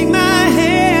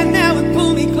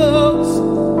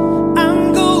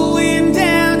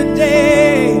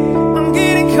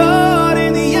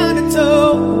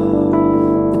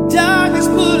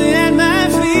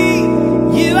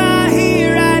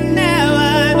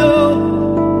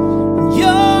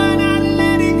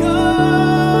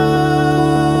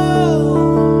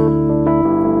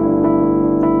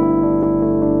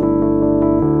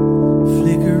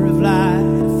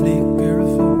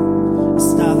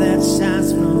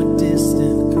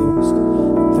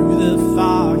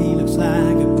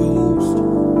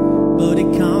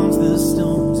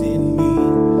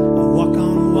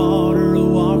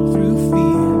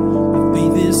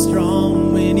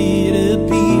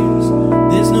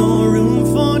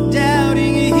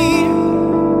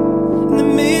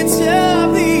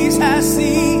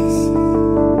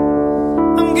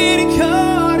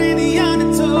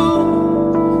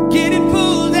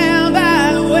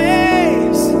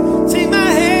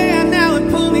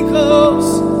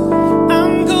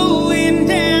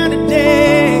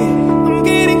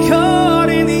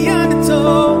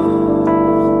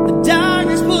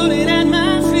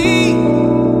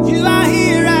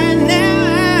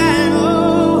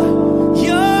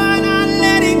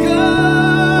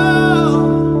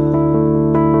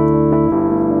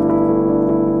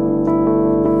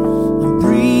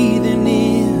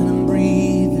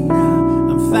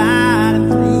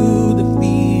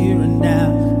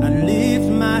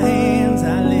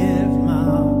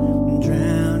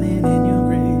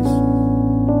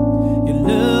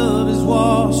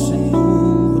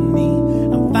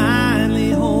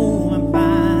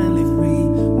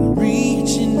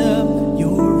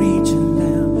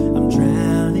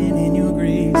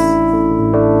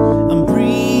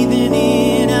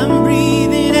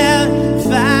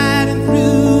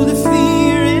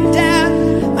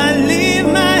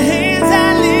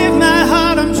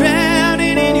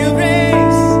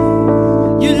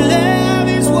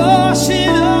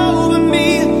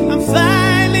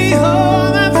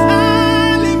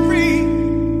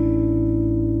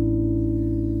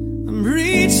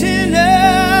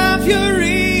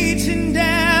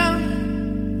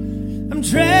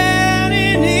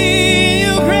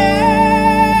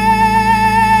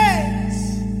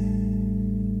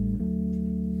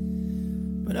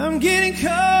 but I'm getting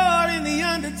caught in the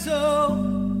undertow.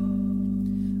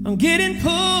 I'm getting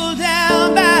pulled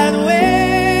down by the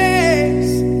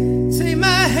waves. Take my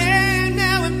hand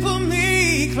now and pull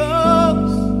me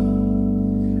close.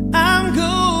 I'm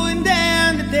going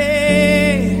down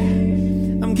today.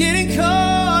 I'm getting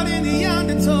caught in the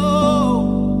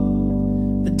undertow.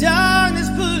 The darkness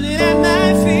pulling at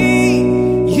my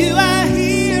feet. You are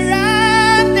here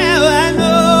right now, I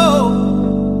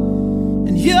know.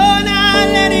 And you're not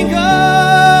letting go.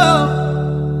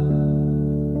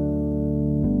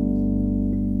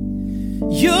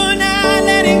 You're not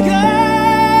letting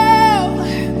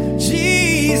go,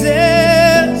 Jesus.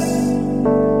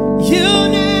 You'll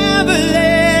never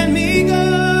let me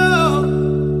go.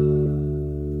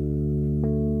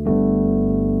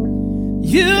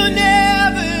 You'll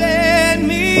never let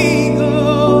me go.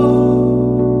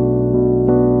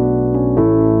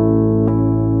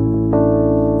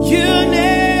 You'll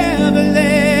never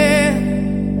let.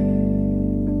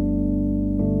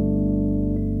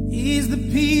 He's the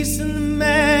peace and the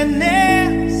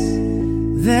madness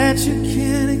that you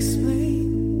can't explain.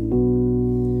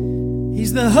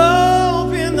 He's the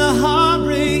hope in the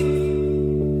heartbreak,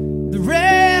 the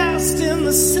rest in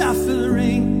the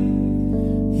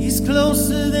suffering. He's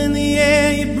closer than the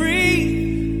air you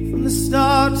breathe, from the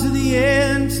start to the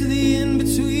end, to the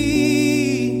in-between.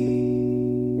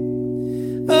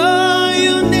 Oh,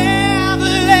 you'll never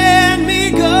let me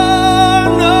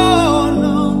go, no,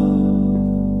 no.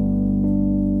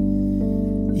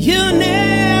 You'll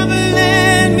never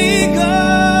let me go.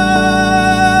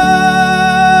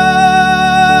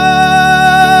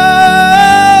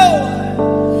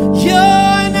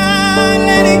 You're not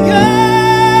letting go,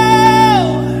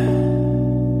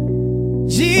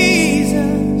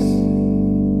 Jesus.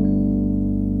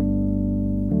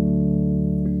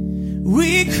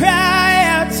 We cry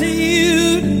out to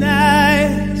you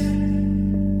tonight.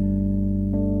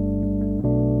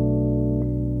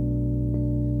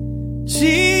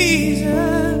 Jesus,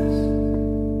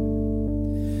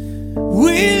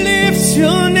 we lift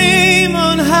your name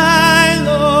on high,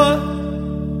 Lord.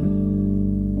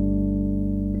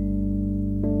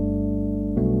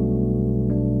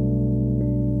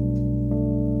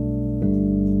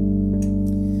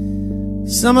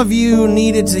 Some of you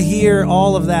needed to hear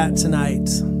all of that tonight.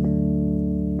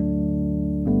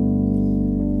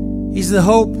 He's the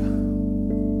hope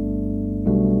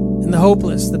and the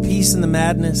hopeless, the peace and the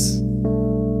madness,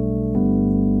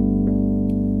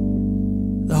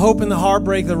 the hope and the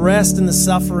heartbreak, the rest and the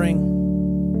suffering.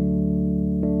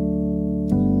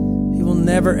 He will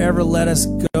never, ever let us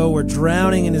go. We're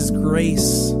drowning in His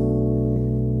grace.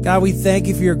 God, we thank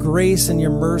you for your grace and your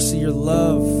mercy, your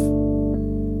love.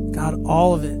 God,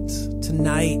 all of it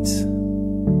tonight.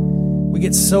 We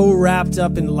get so wrapped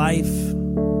up in life,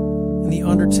 in the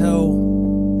undertow,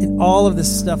 in all of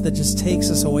this stuff that just takes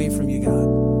us away from you, God.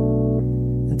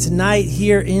 And tonight,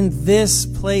 here in this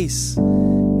place,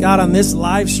 God, on this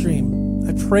live stream,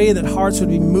 I pray that hearts would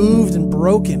be moved and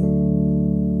broken,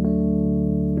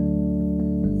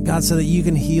 God, so that you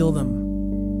can heal them.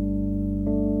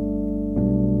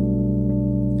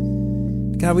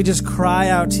 God, we just cry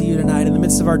out to you tonight in the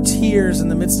midst of our tears, in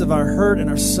the midst of our hurt and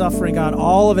our suffering, God,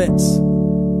 all of it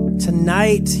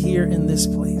tonight here in this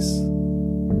place.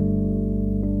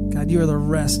 God, you are the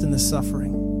rest in the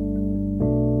suffering.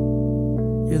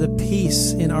 You're the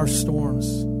peace in our storms.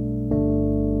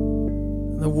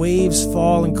 The waves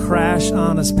fall and crash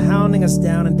on us, pounding us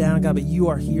down and down, God, but you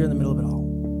are here in the middle of it all.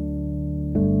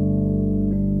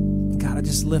 God, I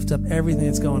just lift up everything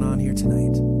that's going on here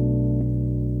tonight.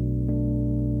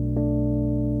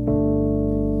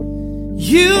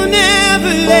 You never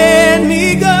let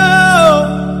me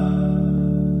go.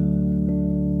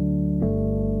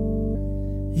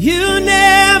 You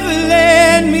never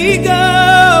let me go.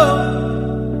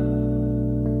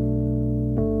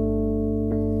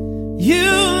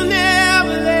 You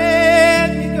never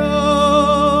let me go.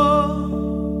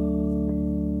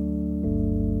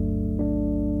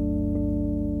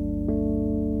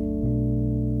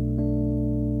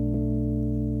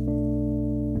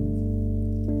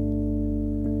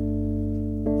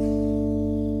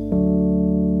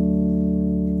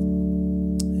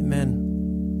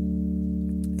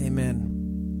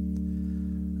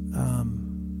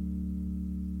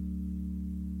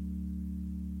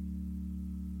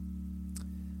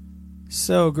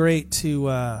 So great to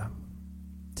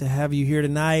have you here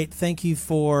tonight. Thank you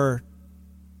for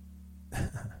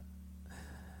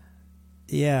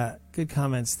yeah, good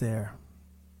comments there.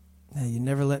 Yeah, you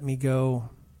never let me go.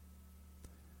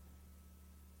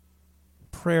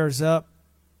 Prayers up.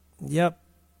 Yep,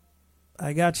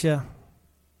 I got you.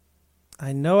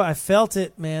 I know I felt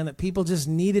it, man, that people just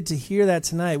needed to hear that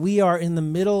tonight. We are in the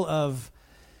middle of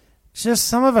just,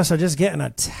 some of us are just getting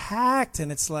attacked,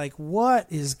 and it's like, what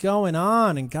is going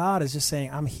on? And God is just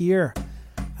saying, I'm here.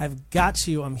 I've got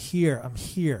you. I'm here. I'm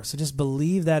here. So just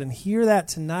believe that and hear that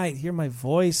tonight. Hear my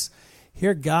voice.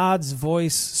 Hear God's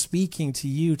voice speaking to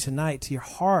you tonight, to your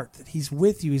heart, that he's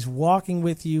with you. He's walking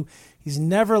with you. He's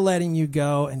never letting you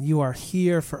go, and you are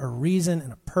here for a reason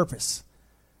and a purpose.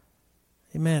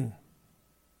 Amen.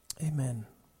 Amen.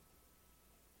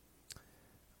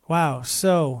 Wow.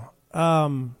 So,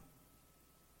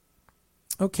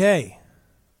 okay.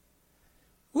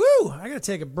 Woo! I got to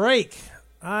take a break.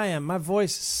 My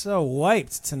voice is so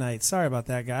wiped tonight. Sorry about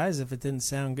that, guys, if it didn't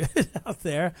sound good out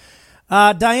there.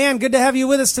 Diane, good to have you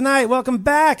with us tonight. Welcome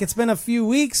back. It's been a few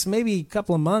weeks, maybe a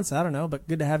couple of months. I don't know, but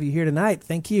good to have you here tonight.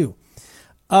 Thank you.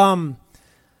 So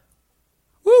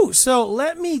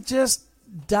let me just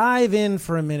dive in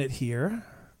for a minute here.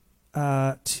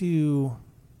 I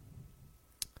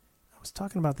was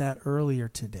talking about that earlier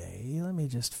today. Let me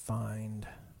just find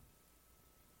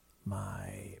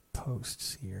my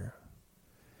posts here.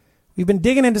 We've been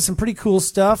digging into some pretty cool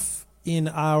stuff in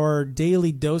our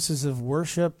daily doses of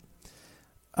worship.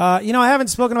 I haven't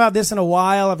spoken about this in a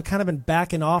while. I've kind of been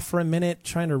backing off for a minute,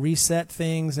 trying to reset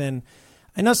things. And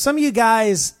I know some of you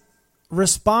guys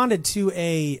responded to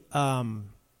a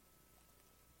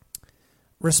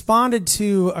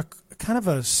kind of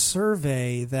a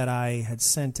survey that I had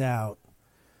sent out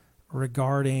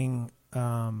regarding, we're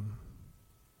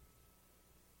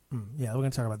going to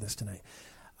talk about this tonight.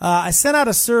 I sent out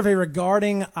a survey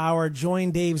regarding our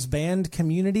Join Dave's Band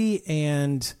community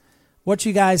and what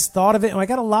you guys thought of it. And I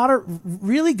got a lot of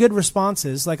really good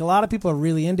responses. Like, a lot of people are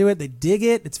really into it. They dig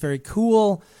it. It's very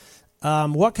cool.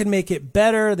 What could make it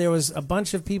better? There was a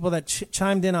bunch of people that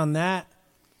chimed in on that.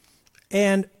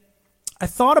 And I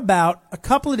thought about a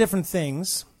couple of different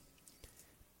things,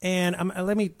 and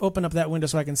let me open up that window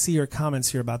so I can see your comments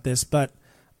here about this. But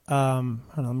hold on,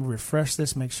 let me refresh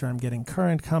this, make sure I'm getting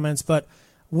current comments. But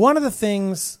one of the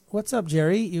things, what's up,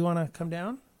 Jerry? You want to come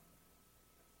down?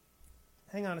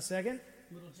 Hang on a second.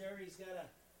 Little Jerry's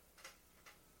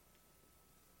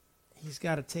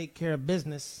got to take care of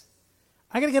business.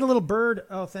 I got to get a little bird.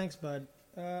 Oh, thanks, bud.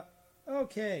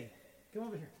 Okay, come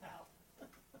over here, pal.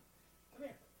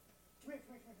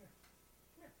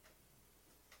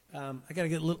 I gotta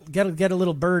get a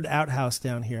little bird outhouse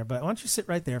down here, but why don't you sit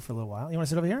right there for a little while? You want to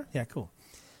sit over here? Yeah, cool.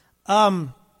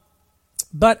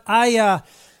 But yeah,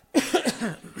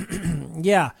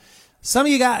 some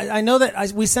of you guys, I know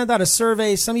that we sent out a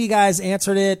survey. Some of you guys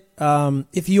answered it.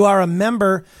 If you are a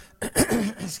member,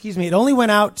 excuse me, it only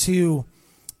went out to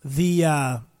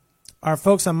our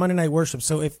folks on Monday Night Worship.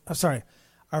 So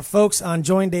our folks on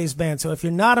Join Dave's Band. So if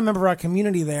you're not a member of our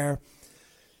community there,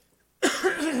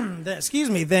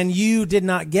 then you did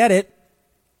not get it,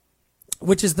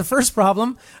 which is the first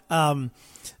problem.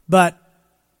 But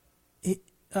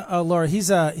Laura, he's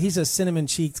a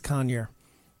cinnamon-cheeked conure,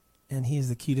 and he's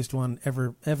the cutest one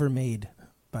ever made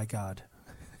by God.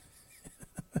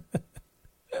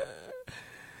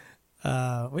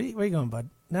 Where are you going, bud?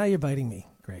 Now you're biting me.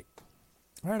 Great.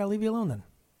 All right, I'll leave you alone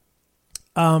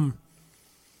then.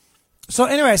 So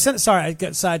anyway, I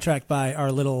got sidetracked by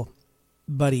our little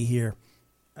buddy here.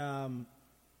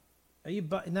 Are you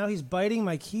now he's biting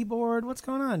my keyboard? What's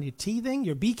going on? You teething?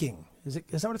 You're beaking. Is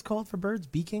that what it's called for birds?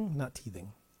 Beaking, not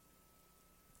teething.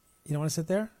 You don't want to sit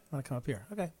there? I want to come up here.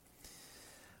 Okay.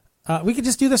 We could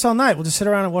just do this all night. We'll just sit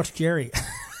around and watch Jerry.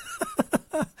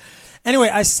 Anyway,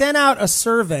 I sent out a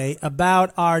survey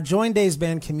about our Join Dave's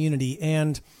Band community,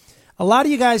 and a lot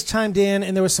of you guys chimed in,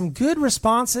 and there were some good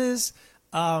responses.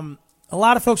 A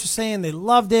lot of folks are saying they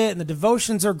loved it, and the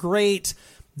devotions are great.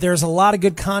 There's a lot of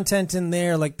good content in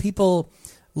there. Like, people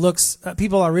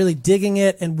are really digging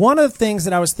it. And one of the things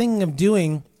that I was thinking of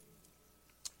doing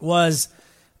was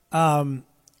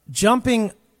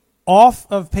jumping off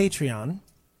of Patreon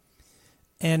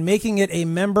and making it a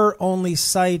member-only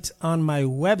site on my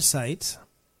website.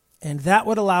 And that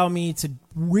would allow me to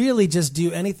really just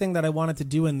do anything that I wanted to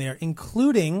do in there,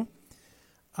 including,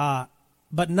 but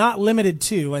not limited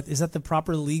to, is that the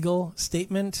proper legal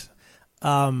statement?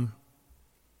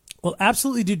 We'll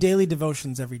absolutely do daily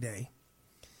devotions every day.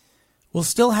 We'll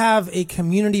still have a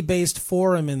community-based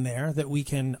forum in there that we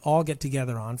can all get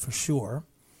together on for sure.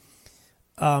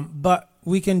 But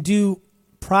we can do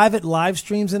private live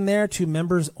streams in there to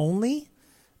members only.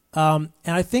 And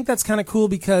I think that's kind of cool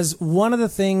because one of the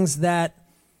things that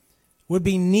would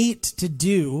be neat to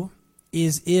do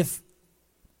is if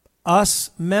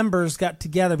us members got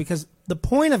together, because the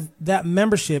point of that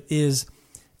membership is,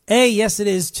 yes, it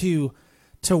is to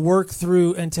to work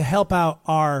through and to help out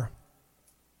our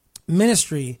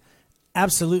ministry,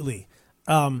 absolutely.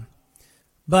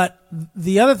 But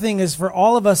the other thing is for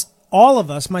all of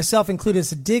us, myself included, is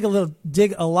to dig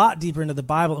a lot deeper into the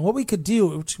Bible. And what we could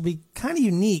do, which would be kind of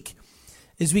unique,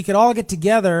 is we could all get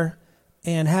together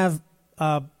and have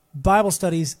Bible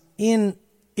studies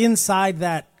inside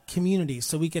that community.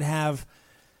 So we could have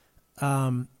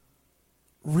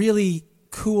really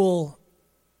cool,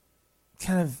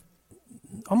 kind of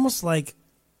almost like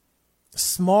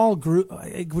small group.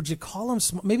 Would you call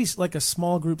them maybe like a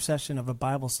small group session of a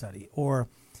Bible study, or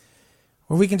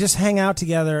where we can just hang out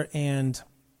together and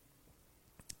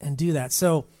do that.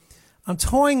 So I'm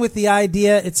toying with the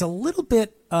idea. It's a little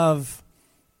bit of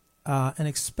an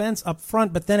expense up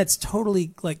front, but then it's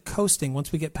totally like coasting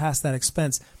once we get past that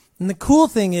expense. And the cool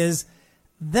thing is,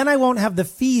 then I won't have the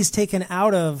fees taken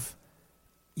out of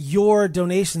your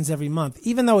donations every month,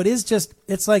 even though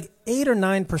it's like 8 or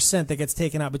 9% that gets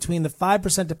taken out between the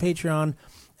 5% to Patreon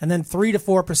and then 3 to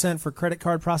 4% for credit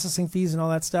card processing fees and all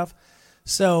that stuff.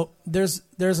 So there's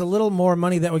a little more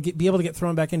money that would be able to get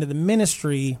thrown back into the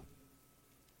ministry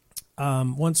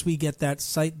once we get that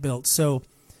site built. So,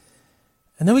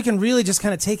 and then we can really just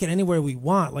kind of take it anywhere we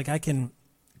want. Like I can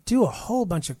do a whole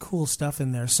bunch of cool stuff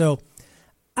in there. So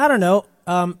I don't know.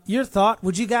 Your thought,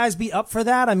 would you guys be up for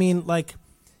that? I mean, like,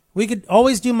 we could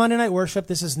always do Monday night worship.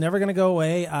 This is never going to go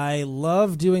away. I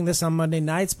love doing this on Monday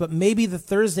nights, but maybe the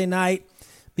Thursday night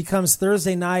becomes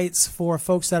Thursday nights for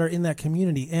folks that are in that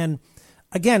community. And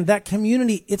again, that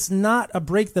community, it's not a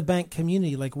break the bank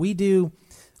community. Like we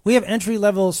have entry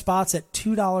level spots at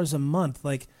 $2 a month.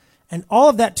 Like, and all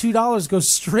of that $2 goes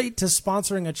straight to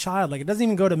sponsoring a child. Like it doesn't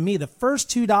even go to me. The first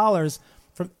 $2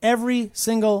 from every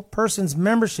single person's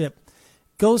membership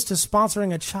goes to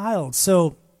sponsoring a child.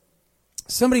 So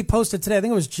somebody posted today, I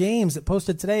think it was James that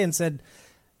posted today and said,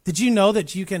 did you know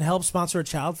that you can help sponsor a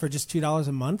child for just $2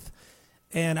 a month?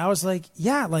 And I was like,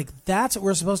 yeah, like that's what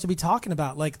we're supposed to be talking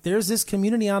about. Like there's this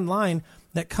community online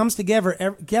that comes together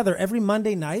every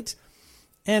Monday night,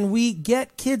 and we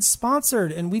get kids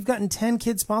sponsored, and we've gotten 10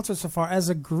 kids sponsored so far as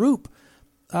a group.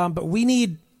 But we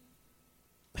need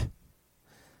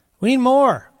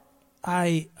more.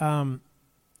 Maybe I'm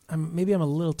a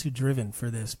little too driven for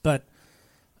this, but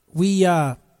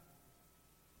a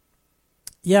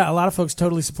lot of folks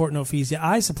totally support no fees. Yeah,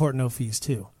 I support no fees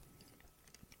too.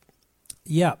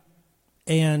 Yeah.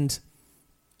 And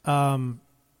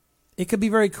it could be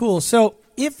very cool. So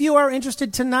if you are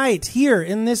interested tonight here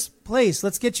in this place,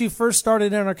 let's get you first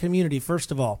started in our community.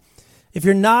 First of all, if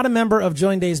you're not a member of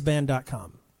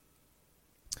joindaysband.com,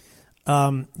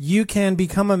 you can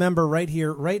become a member right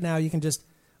here, right now. You can just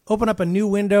open up a new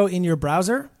window in your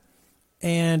browser,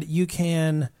 and you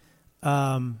can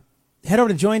head over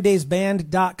to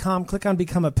joindaysband.com, click on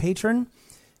Become a Patron.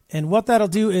 And what that'll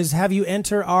do is have you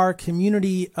enter our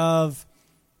community of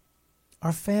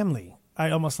our family, I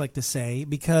almost like to say,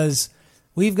 because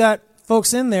we've got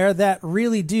folks in there that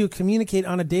really do communicate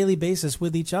on a daily basis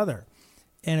with each other.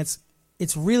 And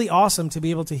it's really awesome to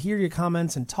be able to hear your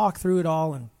comments and talk through it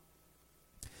all and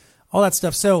all that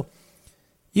stuff. So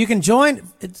you can join.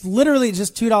 It's literally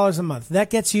just $2 a month. That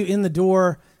gets you in the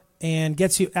door and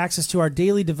gets you access to our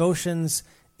daily devotions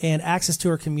and access to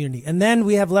our community. And then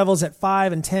we have levels at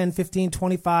 $5 and $10, $15,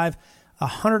 $25,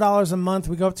 $100 a month.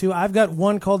 We go up to, I've got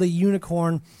one called a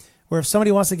unicorn, where if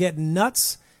somebody wants to get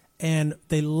nuts and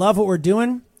they love what we're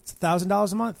doing, it's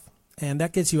 $1,000 a month. And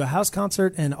that gets you a house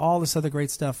concert and all this other great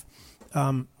stuff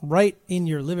right in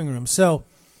your living room. So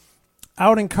I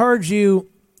would encourage you,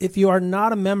 if you are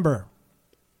not a member,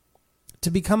 to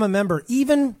become a member,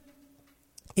 even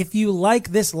if you like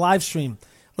this live stream.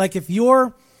 Like if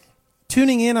you're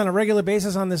tuning in on a regular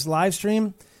basis on this live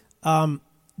stream,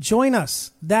 join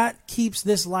us. That keeps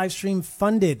this live stream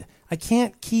funded. I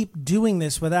can't keep doing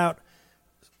this without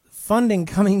funding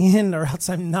coming in, or else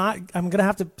I'm going to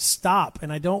have to stop,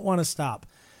 and I don't want to stop.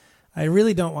 I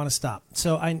really don't want to stop.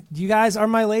 So you guys are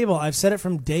my label. I've said it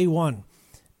from day one,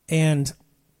 and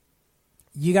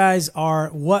you guys are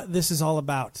what this is all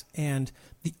about. And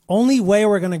the only way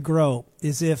we're going to grow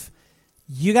is if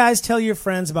you guys tell your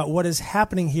friends about what is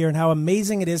happening here and how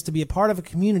amazing it is to be a part of a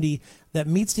community that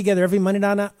meets together every Monday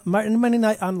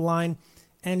night online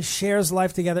and shares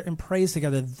life together and prays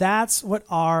together. That's what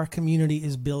our community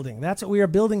is building. That's what we are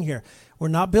building here. We're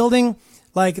not building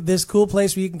like this cool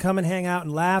place where you can come and hang out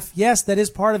and laugh. Yes, that is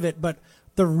part of it, but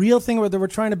the real thing that we're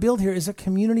trying to build here is a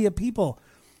community of people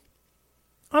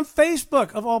on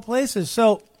Facebook, of all places.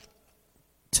 So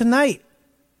tonight,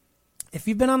 if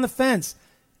you've been on the fence,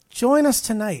 join us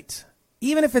tonight,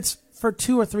 even if it's for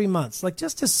 2 or 3 months, like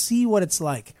just to see what it's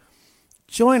like.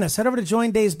 join us. Head over to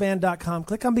joindaysband.com.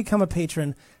 Click on Become a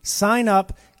Patron. Sign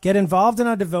up. Get involved in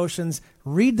our devotions.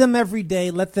 Read them every day.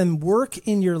 Let them work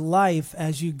in your life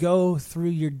as you go through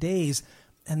your days.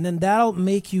 And then that'll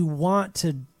make you want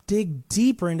to dig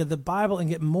deeper into the Bible and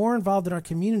get more involved in our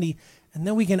community. And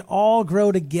then we can all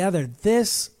grow together.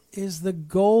 This is the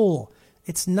goal.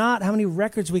 It's not how many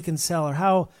records we can sell or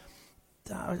how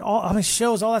many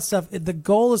shows, all that stuff. The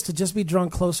goal is to just be drawn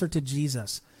closer to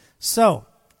Jesus. So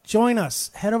join us.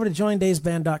 Head over to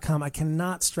joindaysband.com. I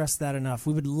cannot stress that enough.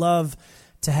 We would love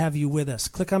to have you with us.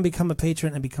 Click on Become a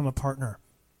Patron and become a partner.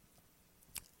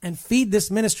 And feed this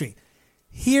ministry.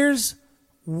 Here's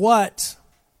what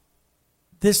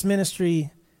this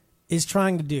ministry is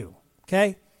trying to do,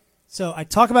 okay? So I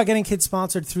talk about getting kids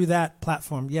sponsored through that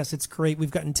platform. Yes, it's great. We've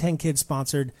gotten 10 kids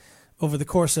sponsored over the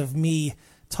course of me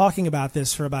talking about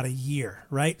this for about a year,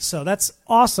 right? So that's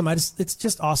awesome. It's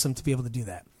just awesome to be able to do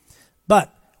that.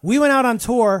 But we went out on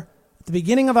tour at the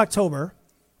beginning of October,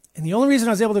 and the only reason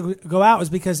I was able to go out was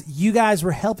because you guys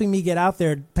were helping me get out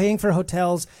there, paying for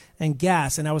hotels and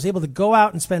gas, and I was able to go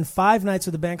out and spend 5 nights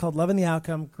with a band called Loving the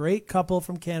Outcome, great couple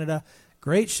from Canada,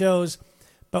 great shows,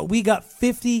 but we got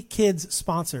 50 kids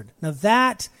sponsored. Now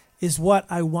that is what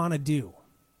I want to do,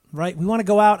 right? We want to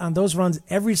go out on those runs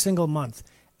every single month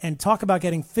and talk about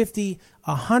getting 50,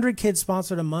 100 kids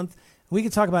sponsored a month. We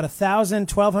could talk about 1,000,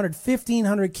 1,200,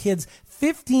 1,500 kids,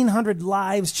 1,500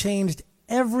 lives changed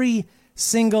every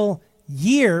single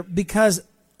year because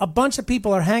a bunch of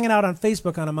people are hanging out on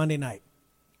Facebook on a Monday night.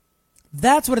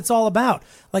 That's what it's all about.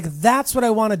 Like, that's what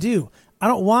I want to do. I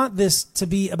don't want this to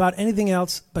be about anything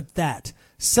else but that.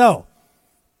 So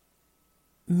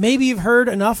maybe you've heard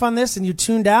enough on this and you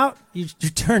tuned out, you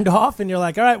turned off, and you're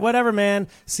like, all right, whatever, man.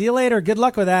 See you later. Good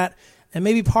luck with that. And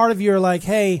maybe part of you are like,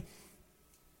 hey,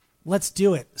 let's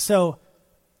do it. So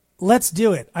let's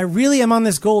do it. I really am on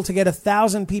this goal to get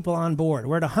 1,000 people on board.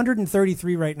 We're at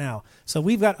 133 right now. So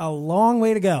we've got a long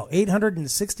way to go,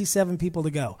 867 people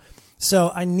to go.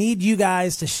 So I need you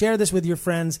guys to share this with your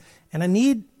friends, and I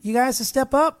need you guys to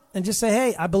step up and just say,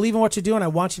 hey, I believe in what you're doing. I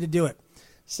want you to do it.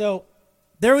 So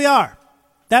there we are.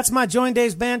 That's my Join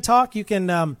Days Band talk. You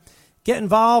can get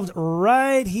involved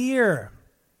right here.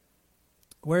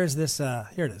 Where is this?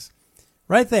 Here it is.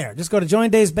 Right there. Just go to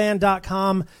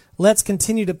joindaysband.com. Let's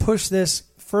continue to push this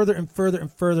further and further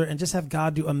and further and just have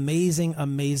God do amazing,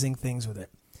 amazing things with it.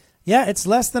 Yeah, it's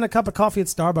less than a cup of coffee at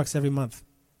Starbucks every month.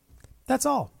 That's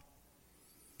all.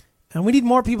 And we need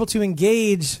more people to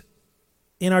engage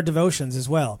in our devotions as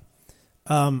well.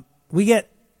 We get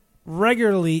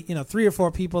regularly, 3 or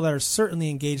 4 people that are certainly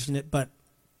engaged in it, but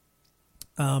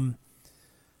I'd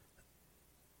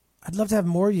love to have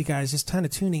more of you guys just kind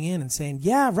of tuning in and saying,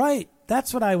 yeah, right,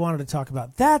 that's what I wanted to talk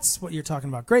about. That's what you're talking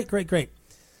about. Great, great, great.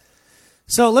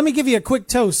 So let me give you a quick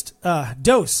dose,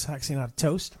 actually not a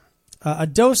toast, a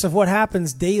dose of what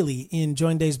happens daily in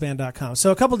joindaysband.com.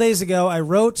 So a couple days ago, I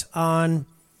wrote on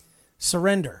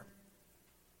surrender.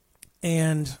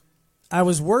 And I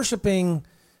was worshiping,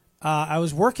 I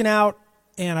was working out,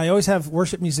 and I always have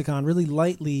worship music on really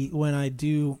lightly when I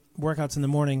do workouts in the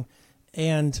morning.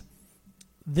 And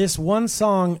this one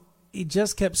song, it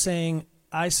just kept saying,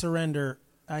 I surrender,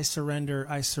 I surrender,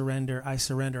 I surrender, I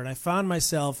surrender. And I found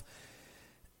myself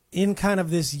in kind of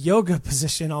this yoga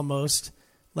position almost,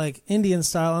 like Indian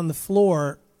style on the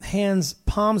floor, hands,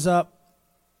 palms up,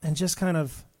 and just kind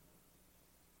of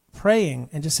praying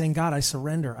and just saying, God, I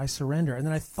surrender, I surrender. And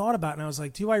then I thought about it, and I was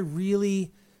like, do I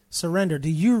really surrender? Do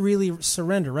you really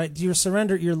surrender, right? Do you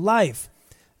surrender your life,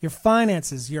 your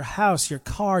finances, your house, your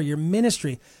car, your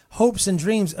ministry, hopes and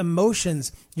dreams,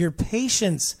 emotions, your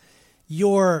patience,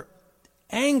 your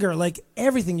anger, like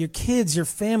everything, your kids, your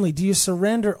family? Do you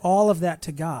surrender all of that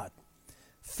to God?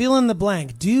 Fill in the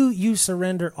blank. Do you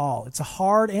surrender all? It's a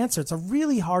hard answer. It's a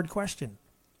really hard question.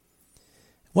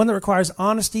 One that requires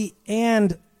honesty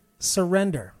and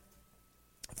surrender.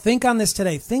 Think on this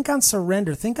today. Think on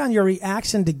surrender. Think on your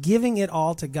reaction to giving it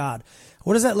all to God.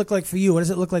 What does that look like for you? What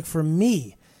does it look like for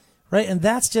me? Right? And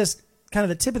that's just kind of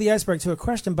the tip of the iceberg to a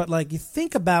question, but like you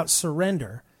think about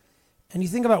surrender and you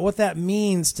think about what that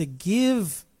means to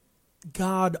give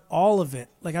God all of it.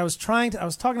 Like I was talking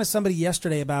to somebody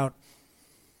yesterday about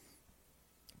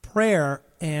prayer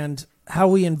and how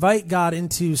we invite God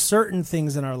into certain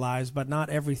things in our lives, but not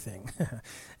everything.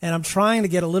 And I'm trying to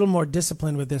get a little more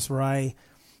disciplined with this, where I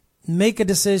make a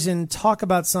decision, talk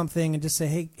about something, and just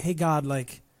say, hey, God,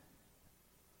 like,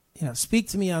 speak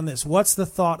to me on this. What's the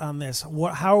thought on this?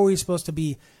 How are we supposed to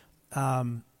be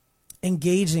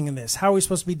engaging in this? How are we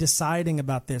supposed to be deciding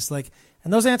about this? Like,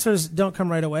 and those answers don't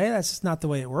come right away. That's just not the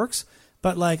way it works.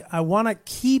 But like, I want to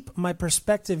keep my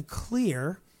perspective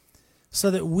clear so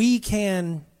that we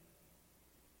can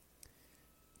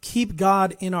keep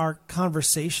God in our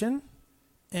conversation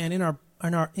and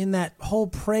in that whole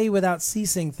pray without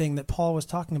ceasing thing that Paul was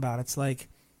talking about. It's like,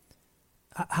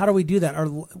 how do we do that?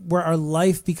 Where our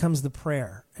life becomes the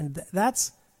prayer. And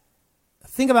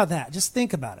think about that. Just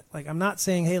think about it. Like, I'm not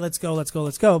saying, hey, let's go,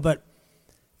 but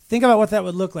think about what that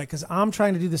would look like, because I'm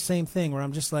trying to do the same thing where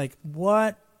I'm just like,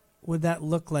 what would that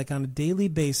look like on a daily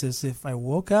basis if I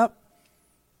woke up,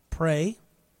 pray,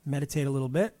 meditate a little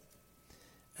bit,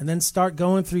 and then start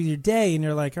going through your day, and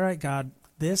you're like, all right, God,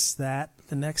 this, that,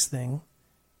 the next thing,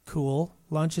 cool,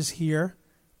 lunch is here.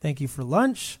 Thank you for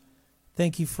lunch.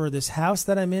 Thank you for this house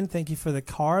that I'm in. Thank you for the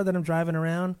car that I'm driving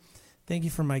around. Thank you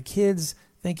for my kids.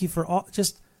 Thank you for all.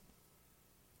 Just,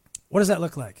 what does that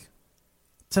look like?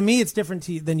 To me, it's different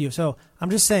than you. So I'm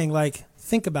just saying, like,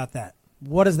 think about that.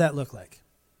 What does that look like?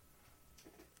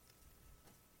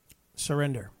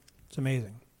 Surrender. It's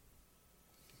amazing.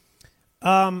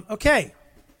 Okay.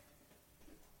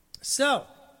 So,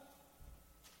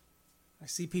 I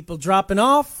see people dropping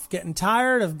off, getting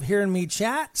tired of hearing me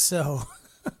chat. So,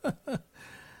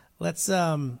 let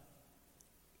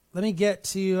me get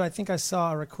to, I think I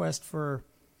saw a request for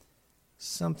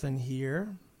something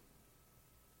here.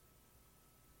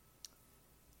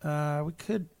 We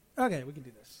can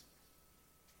do this.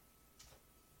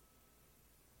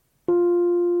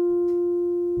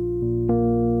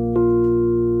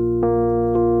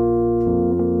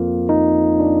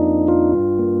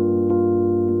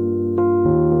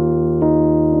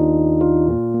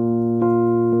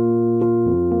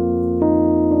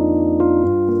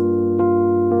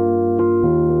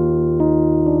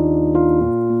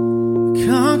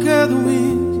 Conquer the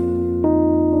wind,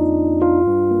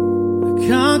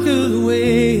 conquer the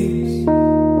waves.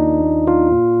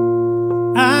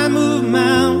 I move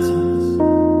mountains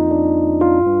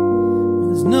when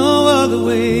there's no other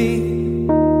way.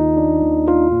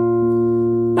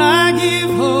 I give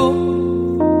hope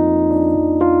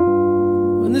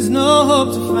when there's no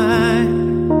hope to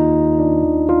find.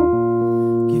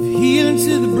 Give healing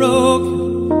to the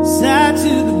broken, sight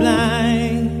to the blind.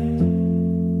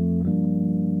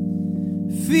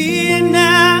 Fear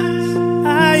not,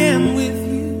 I am with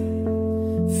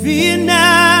you. Fear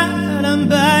not, I'm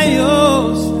by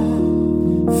your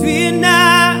side. Fear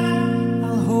not,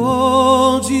 I'll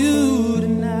hold you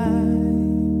tonight.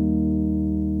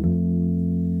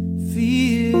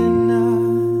 Fear not.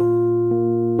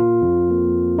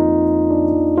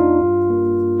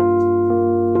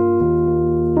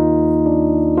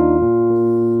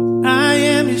 I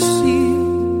am your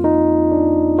shield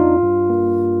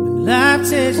when life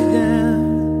tears you down.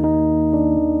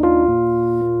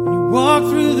 Walk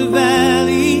through the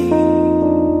valley,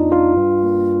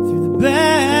 through the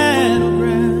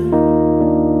battleground.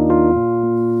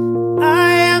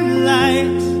 I am the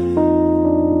light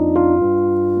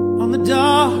on the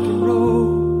darkened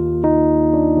road.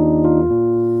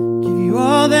 Give you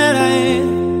all that I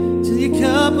am till your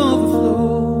cup overflows.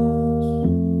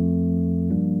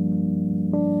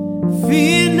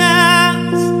 Fear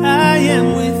not, I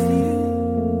am with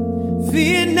you.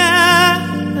 Fear not,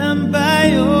 I'm by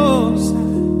your side.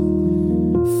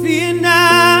 Fear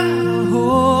not, I'll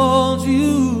hold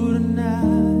you tonight.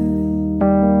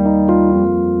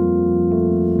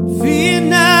 Fear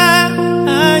not,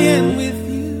 I am with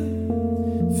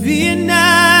you. Fear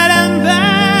not, I'm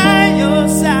by your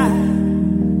side.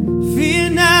 Fear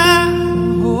not,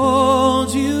 I'll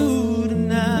hold you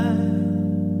tonight.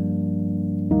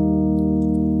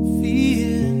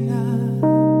 Fear not.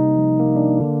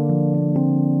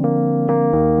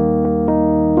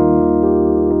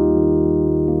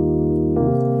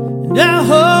 And I'll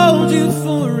hold you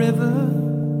forever.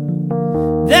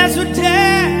 That's what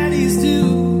daddies do.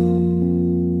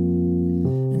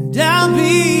 And I'll be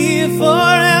here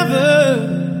forever.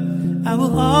 I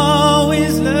will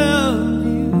always love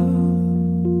you.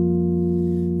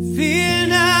 Fear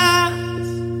not,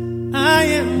 I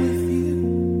am with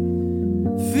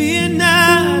you. Fear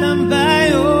not, I'm by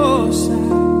your side.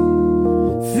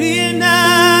 Fear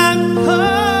not, I'll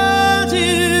hold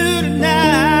you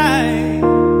tonight.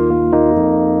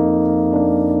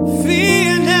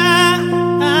 Fear not,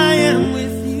 I am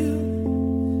with you.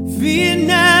 Fear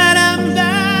not, I'm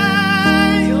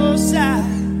by your side.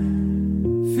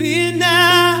 Fear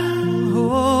not, I'll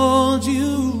hold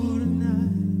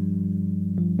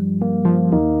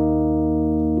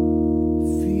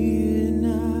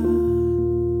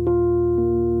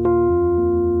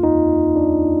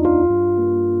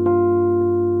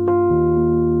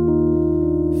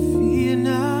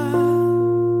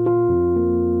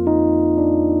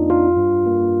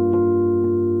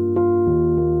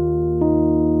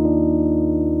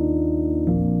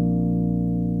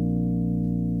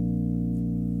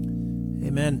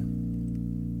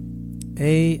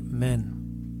Amen.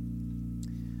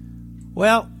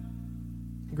 Well,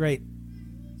 great.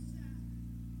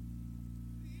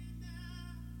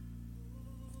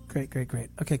 Great.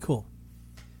 Okay, cool.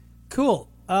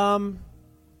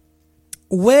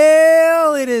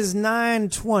 Well, it is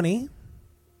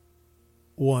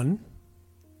 9:21.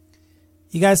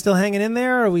 You guys still hanging in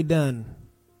there, or are we done?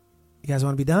 You guys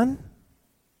want to be done?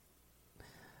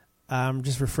 I'm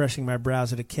just refreshing my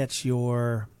browser to catch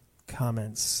your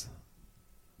comments.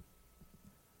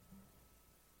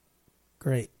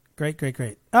 Great.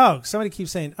 Oh, somebody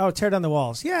keeps saying, tear down the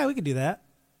walls. Yeah, we could do that.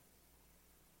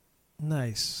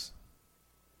 Nice.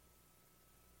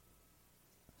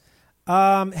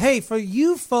 Hey, for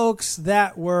you folks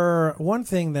that were, one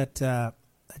thing that I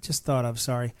just thought of,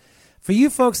 sorry. For you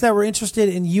folks that were interested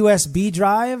in USB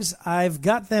drives, I've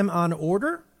got them on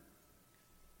order.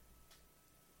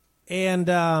 And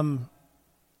they're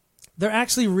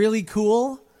actually really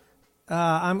cool.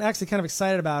 I'm actually kind of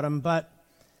excited about them, but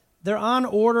they're on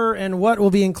order, and what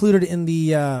will be included in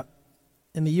the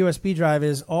USB drive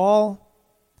is all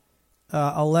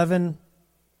 11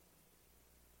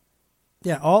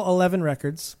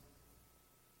 records.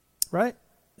 Right?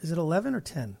 Is it 11 or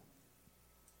 10?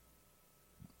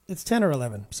 It's 10 or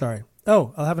 11. Sorry.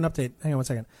 Oh, I'll have an update. Hang on one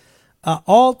second.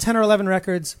 All 10 or 11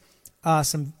 records,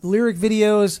 some lyric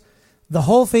videos, the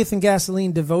whole Faith and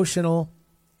Gasoline devotional,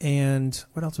 and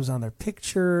what else was on there?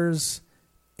 Pictures,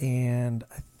 and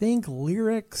I think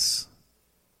lyrics.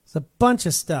 It's a bunch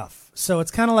of stuff. So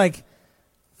it's kind of like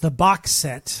the box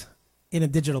set in a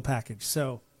digital package.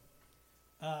 So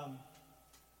I'm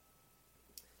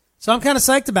kind of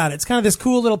psyched about it. It's kind of this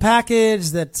cool little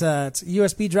package that it's a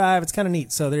USB drive. It's kind of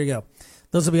neat. So there you go.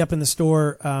 Those will be up in the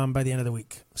store by the end of the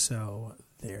week. So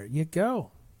there you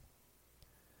go.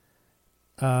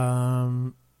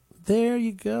 There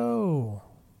you go.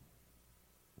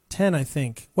 10, I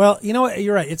think. Well, you know what?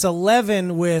 You're right. It's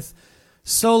 11 with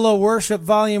Solo Worship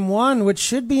Volume 1, which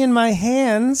should be in my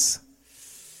hands.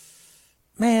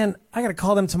 Man, I got to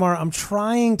call them tomorrow. I'm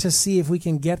trying to see if we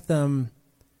can get them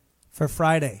for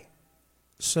Friday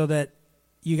so that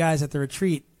you guys at the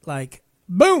retreat, like,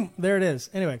 boom, there it is.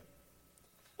 Anyway,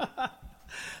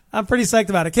 I'm pretty psyched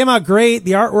about it. It came out great.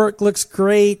 The artwork looks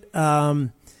great.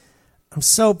 I'm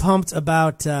so pumped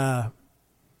about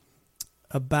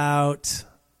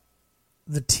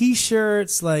the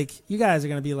T-shirts. Like, you guys are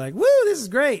going to be like, woo, this is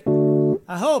great.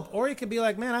 I hope. Or you could be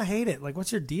like, man, I hate it. Like,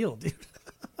 what's your deal, dude?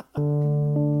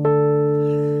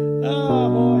 Oh,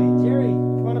 boy. Jerry,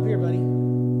 come on up here, buddy.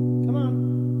 Come on.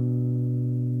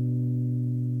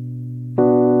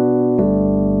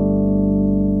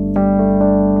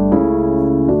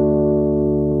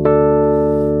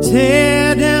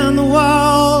 Tear down the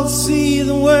walls, see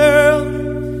the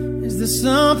world. Is there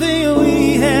something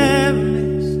we have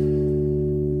missed?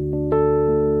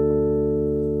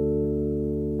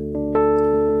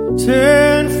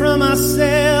 Turn from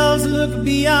ourselves, look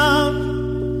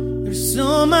beyond. There's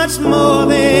so much more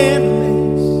than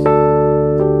this.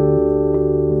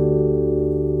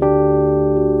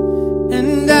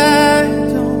 And I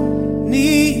don't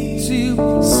need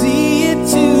to see it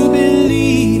to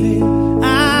believe it.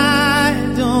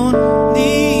 I don't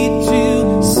need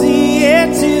to see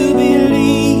it to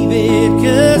believe it.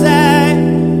 'Cause I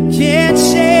can't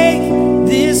shake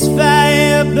this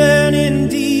fire burning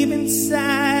deep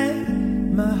inside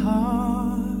my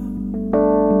heart.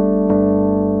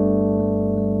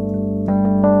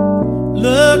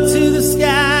 Look to the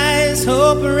skies,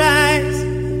 hope arise,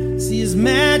 see His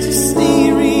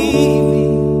majesty revealed.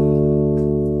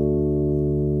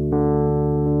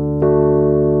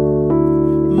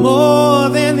 More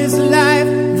than this life,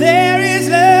 there is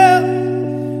love,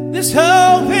 there's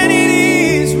hope, and it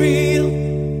is real.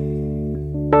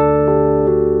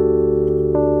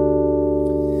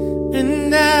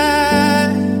 And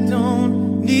I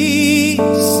don't need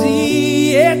to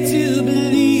see it to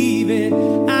believe it.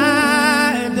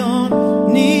 I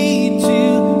don't need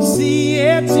to see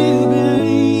it to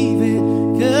believe it.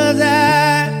 'Cause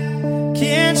I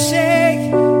can't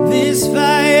shake this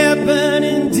fire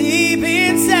burning deep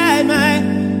inside my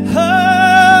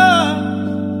heart.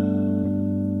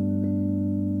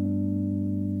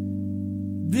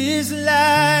 This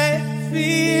life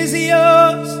is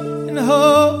yours, and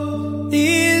hope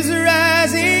is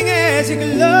rising as your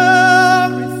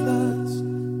glory floods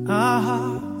our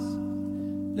hearts.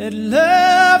 Let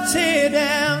love tear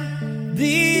down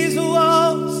these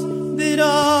walls that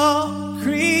all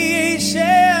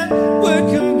creation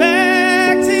would come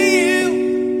back to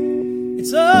you.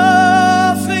 It's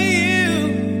all for you.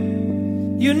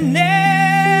 Your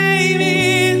name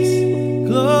is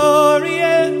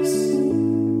glorious.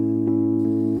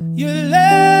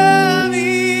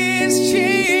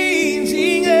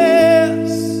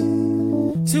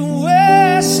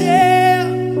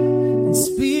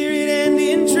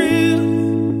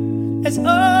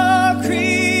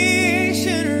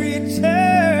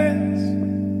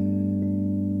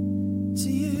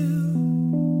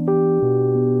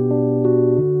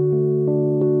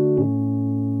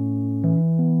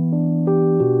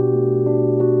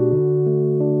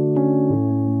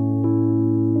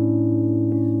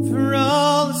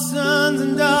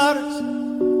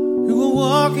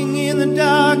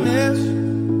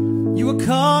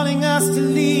 calling us to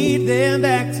lead them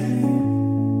back to you.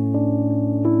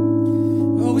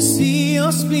 Oh, we see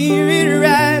your spirit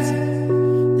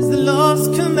rising as the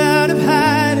lost come out of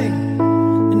hiding,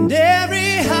 and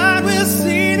every heart will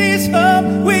see this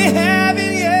hope we have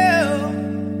in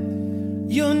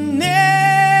you. Your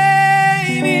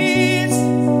name is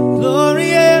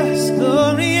glorious,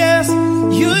 glorious.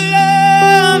 Your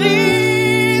love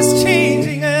is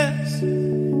changing us,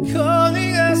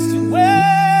 calling us to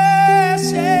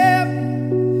worship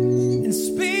in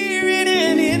spirit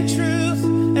and in truth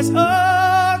as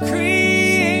all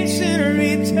creation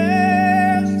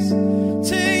returns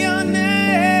to your name.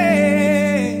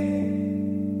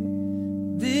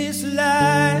 This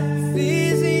life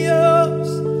is yours,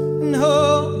 and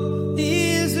hope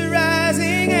is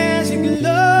rising as your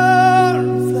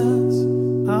glory floods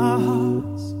our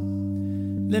hearts.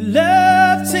 Let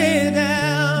love tear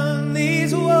down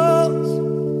these walls,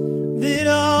 that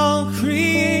all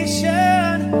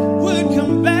creation would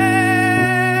come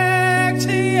back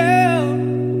to you.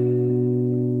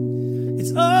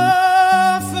 It's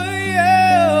all for you,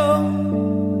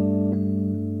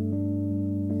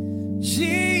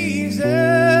 Jesus.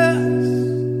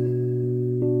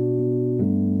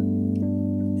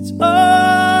 It's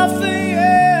all for you.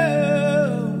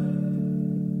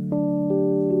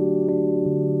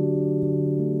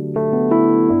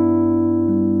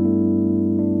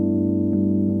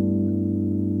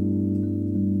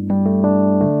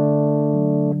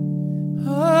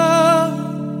 Oh,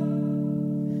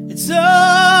 it's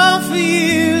all for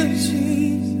you, Jesus.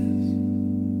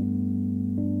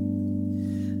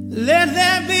 Let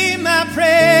that be my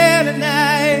prayer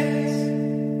tonight.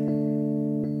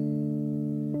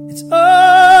 It's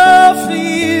all for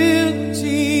you,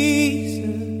 Jesus.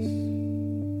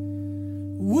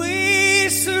 We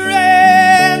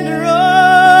surrender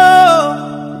all.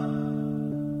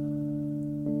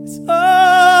 It's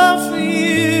all for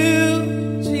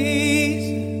you,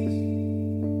 Jesus.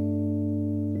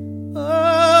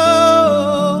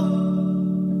 Oh,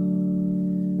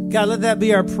 God, let that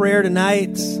be our prayer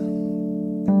tonight.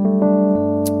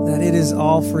 That it is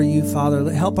all for you,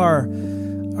 Father. Help our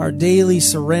daily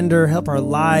surrender, help our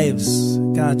lives,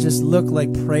 God, just look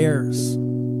like prayers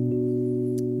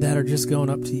that are just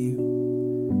going up to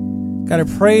you. God, I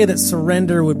pray that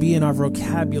surrender would be in our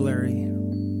vocabulary.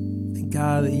 And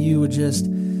God, that you would just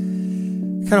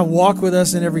kind of walk with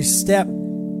us in every step,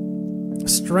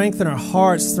 strengthen our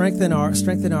hearts, strengthen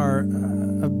our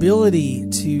ability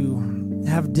to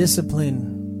have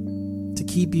discipline, to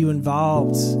keep you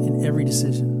involved in every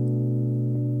decision.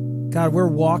 God, we're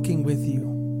walking with you.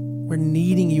 We're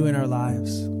needing you in our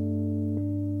lives.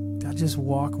 God, just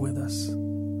walk with us.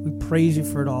 We praise you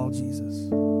for it all, Jesus.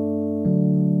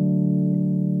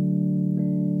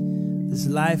 This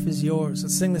life is yours.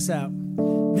 Let's sing this out.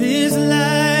 This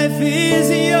life is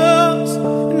yours,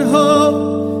 and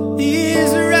hope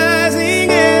is rising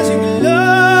as your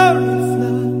glory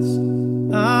floods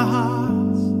our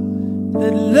hearts.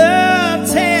 Let love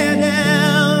tear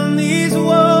down these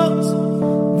walls,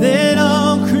 that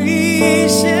all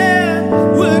creation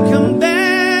would come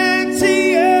back to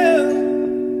you.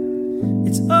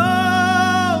 It's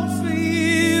all for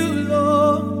you,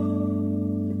 Lord.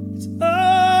 It's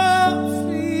all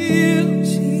for you,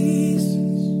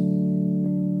 Jesus.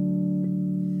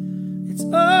 It's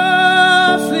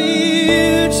all for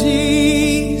you,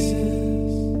 Jesus.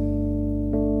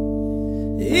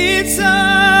 It's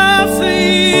all for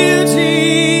you, Jesus.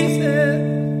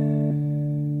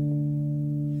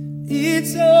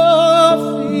 It's all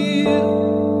for you.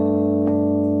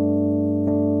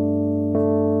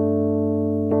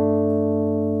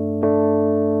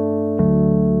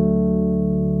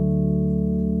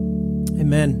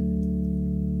 Amen.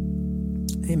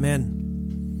 Amen.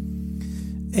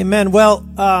 Amen. Well,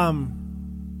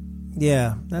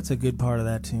 yeah, that's a good part of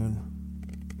that tune.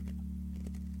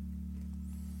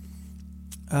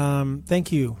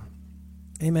 Thank you.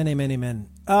 Amen, amen, amen.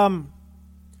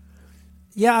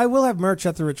 Yeah, I will have merch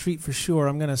at the retreat for sure.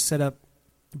 I'm going to set up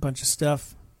a bunch of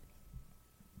stuff.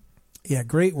 Yeah,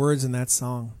 great words in that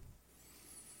song.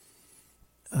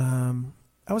 I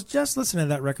was just listening to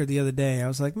that record the other day. I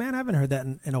was like, man, I haven't heard that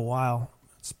in a while.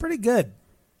 It's pretty good.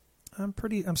 I'm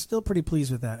still pretty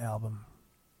pleased with that album.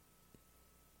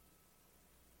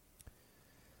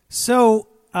 So,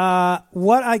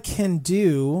 what I can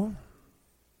do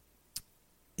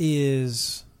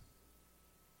is,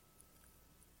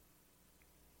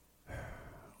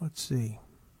 let's see.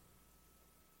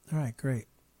 All right, great.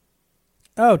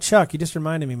 Oh, Chuck, you just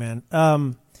reminded me, man.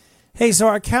 Hey, so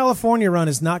our California run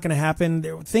is not going to happen.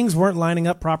 Things weren't lining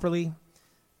up properly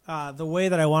the way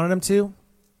that I wanted them to.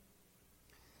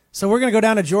 So we're going to go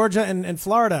down to Georgia and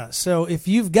Florida. So if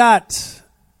you've got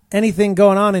anything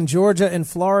going on in Georgia and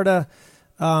Florida,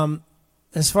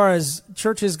 as far as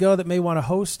churches go that may want to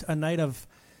host a night of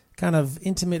kind of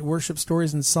intimate worship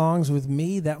stories and songs with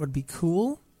me, that would be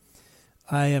cool.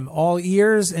 I am all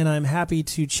ears, and I'm happy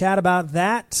to chat about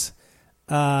that.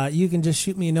 You can just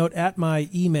shoot me a note at my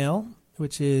email,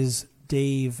 which is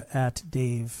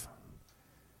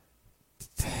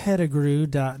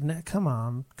dave@davepettigrew.net. Come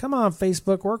on,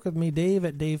 Facebook, work with me, Dave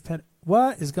at Dave Pet.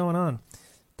 What is going on?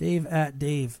 Dave at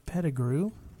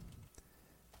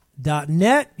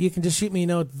davepettigrew.net. You can just shoot me a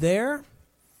note there.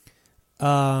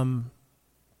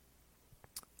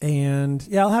 And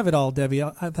yeah, I'll have it all, Debbie.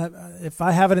 If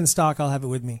I have it in stock, I'll have it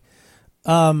with me.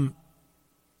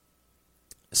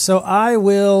 So I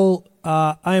will.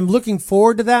 I'm looking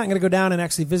forward to that. I'm going to go down and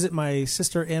actually visit my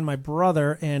sister and my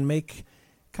brother and make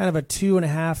kind of a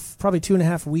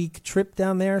 2.5 week trip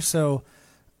down there. So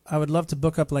I would love to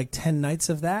book up like 10 nights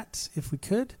of that if we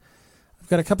could. I've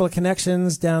got a couple of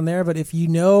connections down there, but if you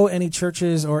know any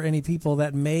churches or any people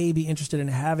that may be interested in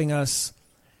having us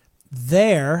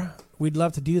there, we'd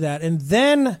love to do that. And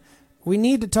then we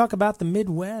need to talk about the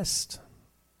Midwest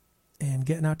and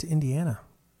getting out to Indiana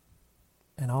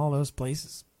and all those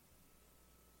places.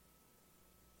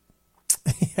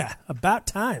 Yeah, about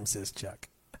time, says Chuck.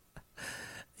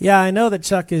 Yeah, I know that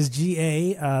Chuck is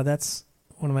GA. That's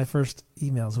one of my first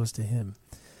emails was to him.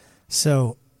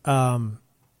 So there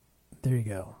you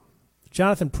go.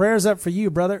 Jonathan, prayers up for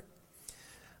you, brother.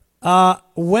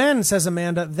 When, says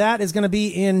Amanda, that is going to be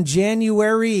in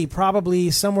January, probably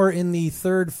somewhere in the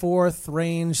 3rd, 4th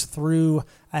range through,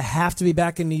 I have to be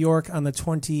back in New York on the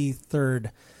 23rd.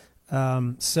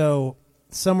 So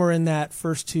somewhere in that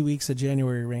first 2 weeks of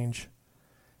January range.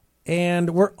 And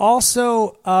we're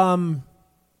also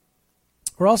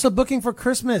booking for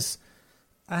Christmas.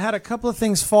 I had a couple of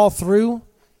things fall through. A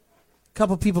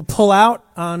couple of people pull out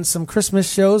on some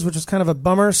Christmas shows, which was kind of a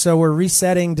bummer. So we're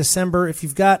resetting December. If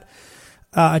you've got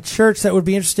a church that would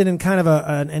be interested in kind of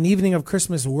an evening of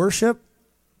Christmas worship,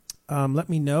 let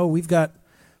me know. We've got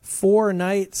 4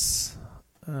 nights.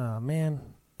 Oh, man.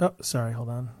 Oh, sorry. Hold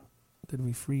on. Did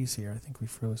we freeze here? I think we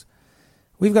froze.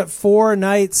 We've got 4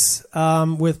 nights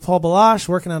with Paul Balash,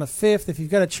 working on a 5th. If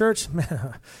you've got a church,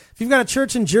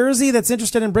 in Jersey that's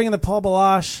interested in bringing the Paul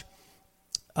Balash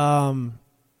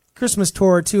Christmas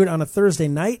tour to it on a Thursday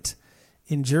night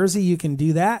in Jersey, you can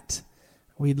do that.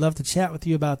 We'd love to chat with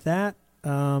you about that.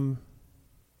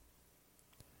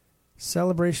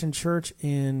 Celebration Church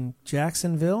in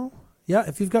Jacksonville. Yeah,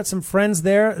 if you've got some friends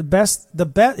there,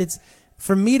 it's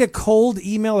for me to cold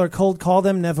email or cold call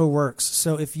them never works.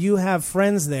 So if you have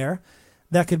friends there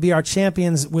that could be our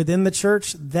champions within the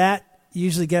church, that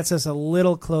usually gets us a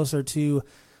little closer to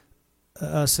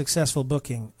a successful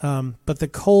booking. But the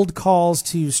cold calls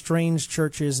to strange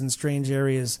churches and strange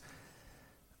areas,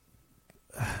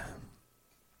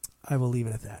 I will leave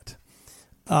it at that.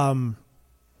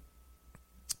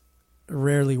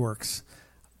 Rarely works.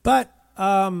 But,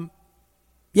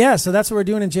 yeah, so that's what we're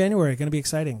doing in January. Going to be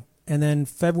exciting. And then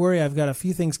February, I've got a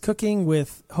few things cooking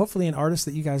with hopefully an artist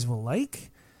that you guys will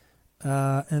like.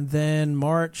 And then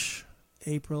March,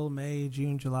 April, May,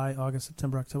 June, July, August,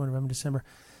 September, October, November, December.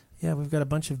 Yeah, we've got a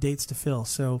bunch of dates to fill.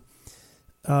 So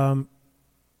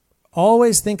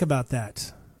always think about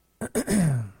that.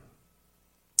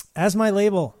 As my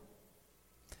label,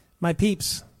 my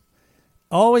peeps,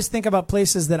 always think about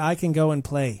places that I can go and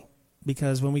play.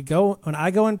 Because when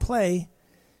I go and play,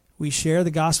 we share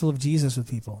the gospel of Jesus with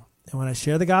people. And when I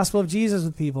share the gospel of Jesus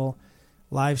with people,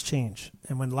 lives change.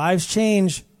 And when lives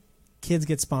change, kids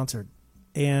get sponsored.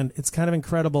 And it's kind of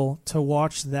incredible to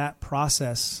watch that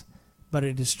process, but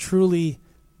it is truly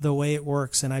the way it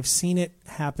works. And I've seen it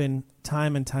happen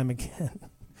time and time again.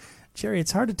 Jerry,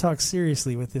 it's hard to talk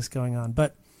seriously with this going on,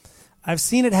 but I've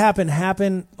seen it happen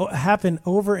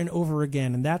over and over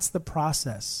again. And that's the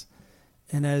process.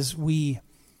 And as we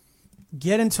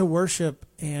get into worship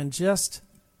and just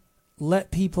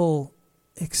let people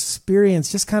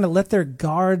experience, just kind of let their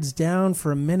guards down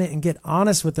for a minute and get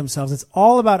honest with themselves. It's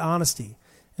all about honesty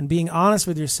and being honest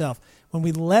with yourself. When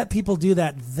we let people do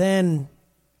that, then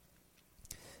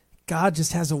God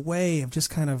just has a way of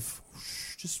just kind of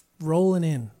just rolling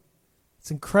in. It's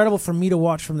incredible for me to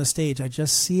watch from the stage. I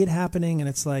just see it happening, and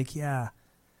it's like, yeah,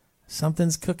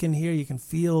 something's cooking here. You can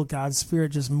feel God's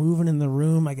Spirit just moving in the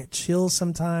room. I get chills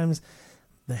sometimes.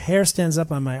 The hair stands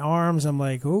up on my arms. I'm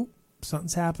like, oh,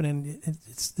 something's happening.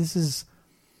 It's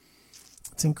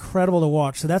incredible to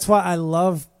watch. So that's why I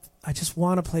just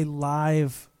want to play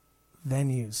live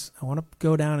venues. I want to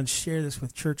go down and share this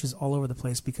with churches all over the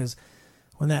place, because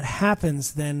when that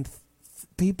happens, then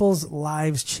people's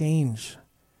lives change.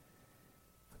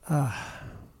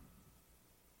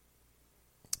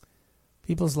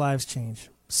 People's lives change.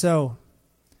 So,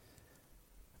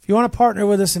 if you want to partner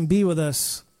with us and be with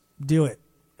us, do it.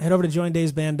 Head over to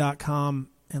joindaysband.com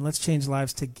and let's change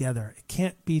lives together. It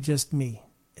can't be just me.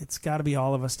 It's got to be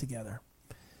all of us together.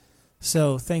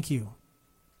 So, thank you.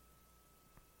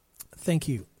 Thank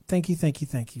you. Thank you, thank you,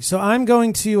 thank you. So, I'm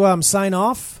going to sign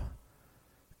off.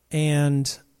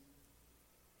 And,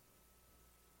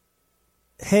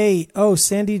 hey,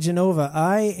 Sandy Genova,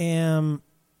 I am...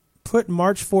 Put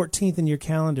March 14th in your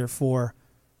calendar for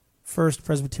First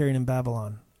Presbyterian in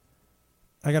Babylon.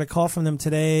 I got a call from them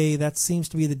today. That seems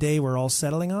to be the day we're all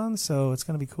settling on, so it's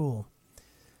going to be cool.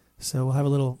 So we'll have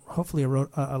hopefully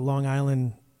a Long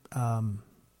Island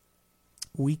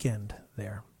weekend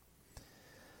there.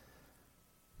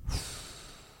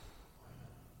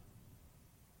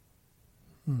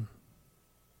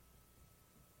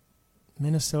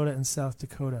 Minnesota and South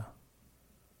Dakota.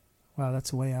 Wow,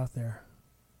 that's way out there.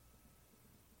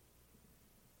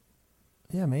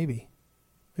 Yeah, maybe.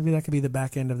 Maybe that could be the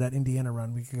back end of that Indiana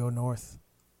run. We could go north.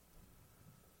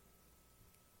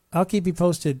 I'll keep you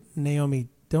posted, Naomi.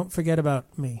 Don't forget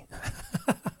about me.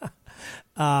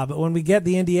 But when we get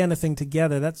the Indiana thing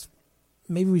together,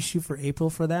 maybe we shoot for April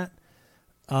for that.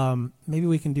 Maybe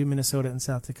we can do Minnesota and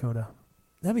South Dakota.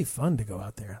 That'd be fun to go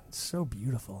out there. It's so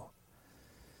beautiful.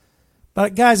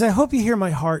 But guys, I hope you hear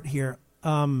my heart here.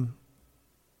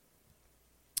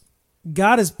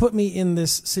 God has put me in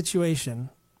this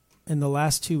situation in the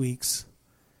last 2 weeks,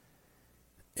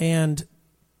 and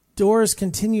doors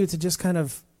continue to just kind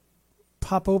of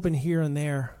pop open here and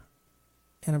there,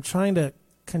 and I'm trying to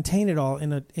contain it all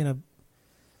in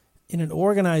an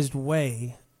organized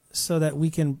way so that we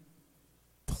can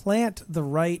plant the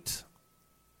right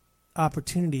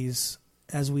opportunities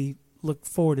as we look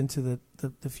forward into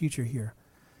the future here.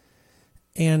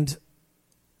 And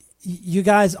you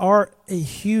guys are a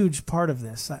huge part of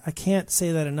this. I can't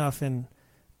say that enough.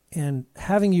 And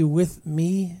having you with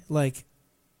me, like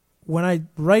when I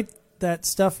write that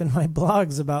stuff in my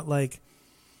blogs about like,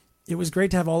 it was great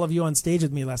to have all of you on stage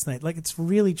with me last night. Like, it's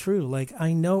really true. Like,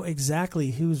 I know exactly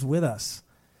who's with us,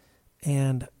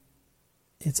 and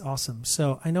it's awesome.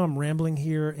 So I know I'm rambling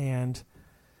here, and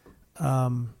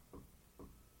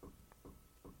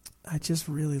I just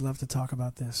really love to talk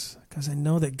about this because I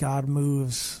know that God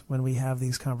moves when we have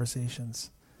these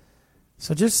conversations.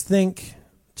 So just think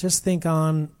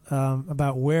on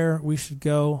about where we should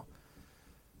go,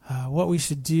 what we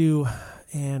should do,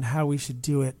 and how we should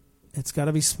do it. It's got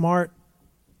to be smart,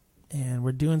 and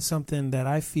we're doing something that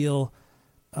I feel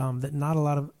that not a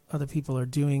lot of other people are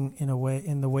doing in the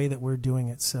way that we're doing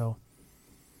it. So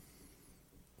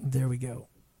there we go.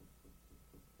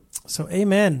 So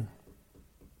amen.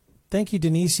 Thank you,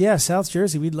 Denise. Yeah, South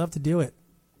Jersey, we'd love to do it.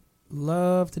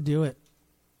 Love to do it.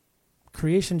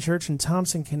 Creation Church in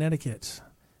Thompson, Connecticut.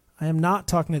 I am not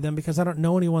talking to them because I don't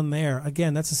know anyone there.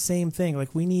 Again, that's the same thing.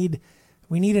 Like we need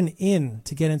an in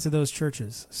to get into those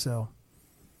churches. So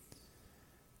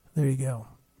there you go.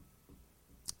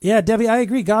 Yeah, Debbie, I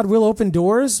agree. God will open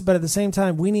doors, but at the same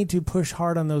time, we need to push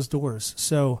hard on those doors.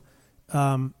 So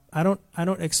I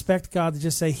don't expect God to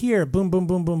just say, here, boom, boom,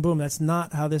 boom, boom, boom. That's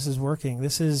not how this is working.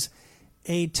 This is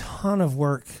a ton of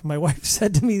work. My wife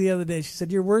said to me the other day, she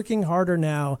said, you're working harder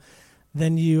now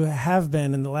than you have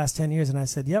been in the last 10 years. And I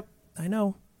said, yep, I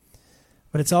know.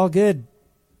 But it's all good.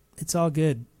 It's all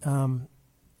good. And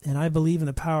I believe in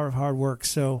the power of hard work.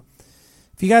 So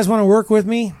if you guys want to work with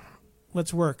me,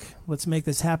 let's work. Let's make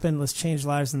this happen. Let's change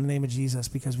lives in the name of Jesus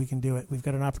because we can do it. We've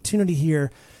got an opportunity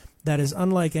here that is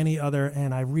unlike any other,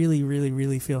 and I really, really,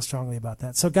 really feel strongly about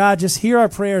that. So God, just hear our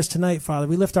prayers tonight, Father.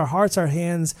 We lift our hearts, our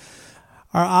hands,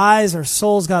 our eyes, our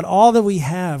souls, God, all that we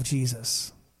have,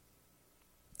 Jesus.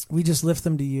 We just lift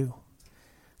them to you.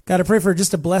 God, I pray for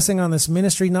just a blessing on this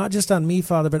ministry, not just on me,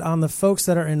 Father, but on the folks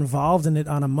that are involved in it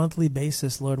on a monthly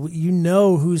basis, Lord. You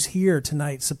know who's here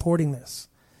tonight supporting this,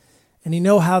 and you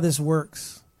know how this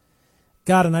works.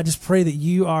 God, and I just pray that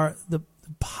you are the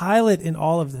pilot in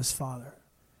all of this, Father.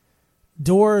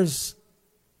 Doors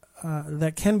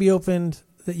that can be opened,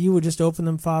 that you would just open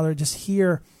them, Father. Just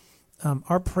hear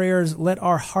our prayers. Let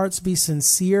our hearts be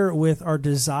sincere with our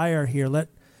desire here. Let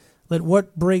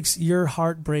what breaks your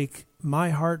heart break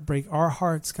my heart, break our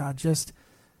hearts, God. Just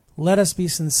let us be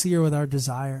sincere with our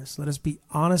desires. Let us be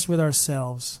honest with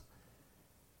ourselves.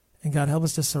 And God, help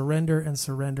us to surrender and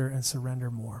surrender and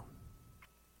surrender more.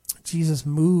 Jesus,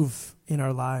 move in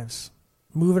our lives.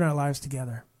 Move in our lives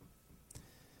together.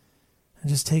 And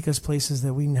just take us places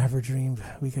that we never dreamed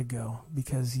we could go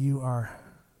because you are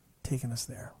taking us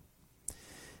there.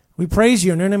 We praise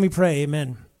you. In your name we pray.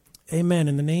 Amen. Amen.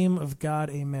 In the name of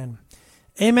God, amen.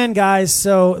 Amen, guys.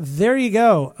 So there you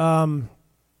go.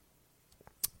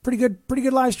 Pretty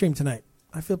good live stream tonight.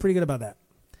 I feel pretty good about that.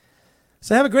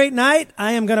 So have a great night.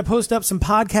 I am going to post up some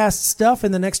podcast stuff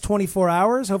in the next 24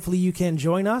 hours. Hopefully you can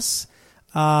join us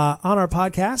on our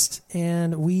podcast,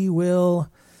 and we will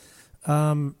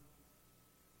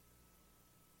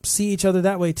see each other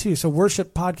that way too. So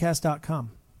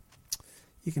worshippodcast.com.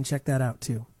 You can check that out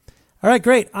too. All right,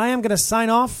 great. I am going to sign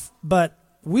off, but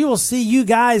we will see you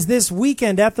guys this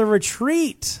weekend at the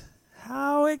retreat.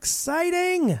 How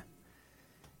exciting.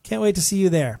 Can't wait to see you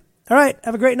there. All right,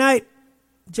 have a great night.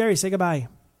 Jerry, say goodbye.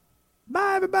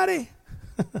 Bye, everybody.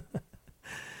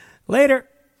 Later.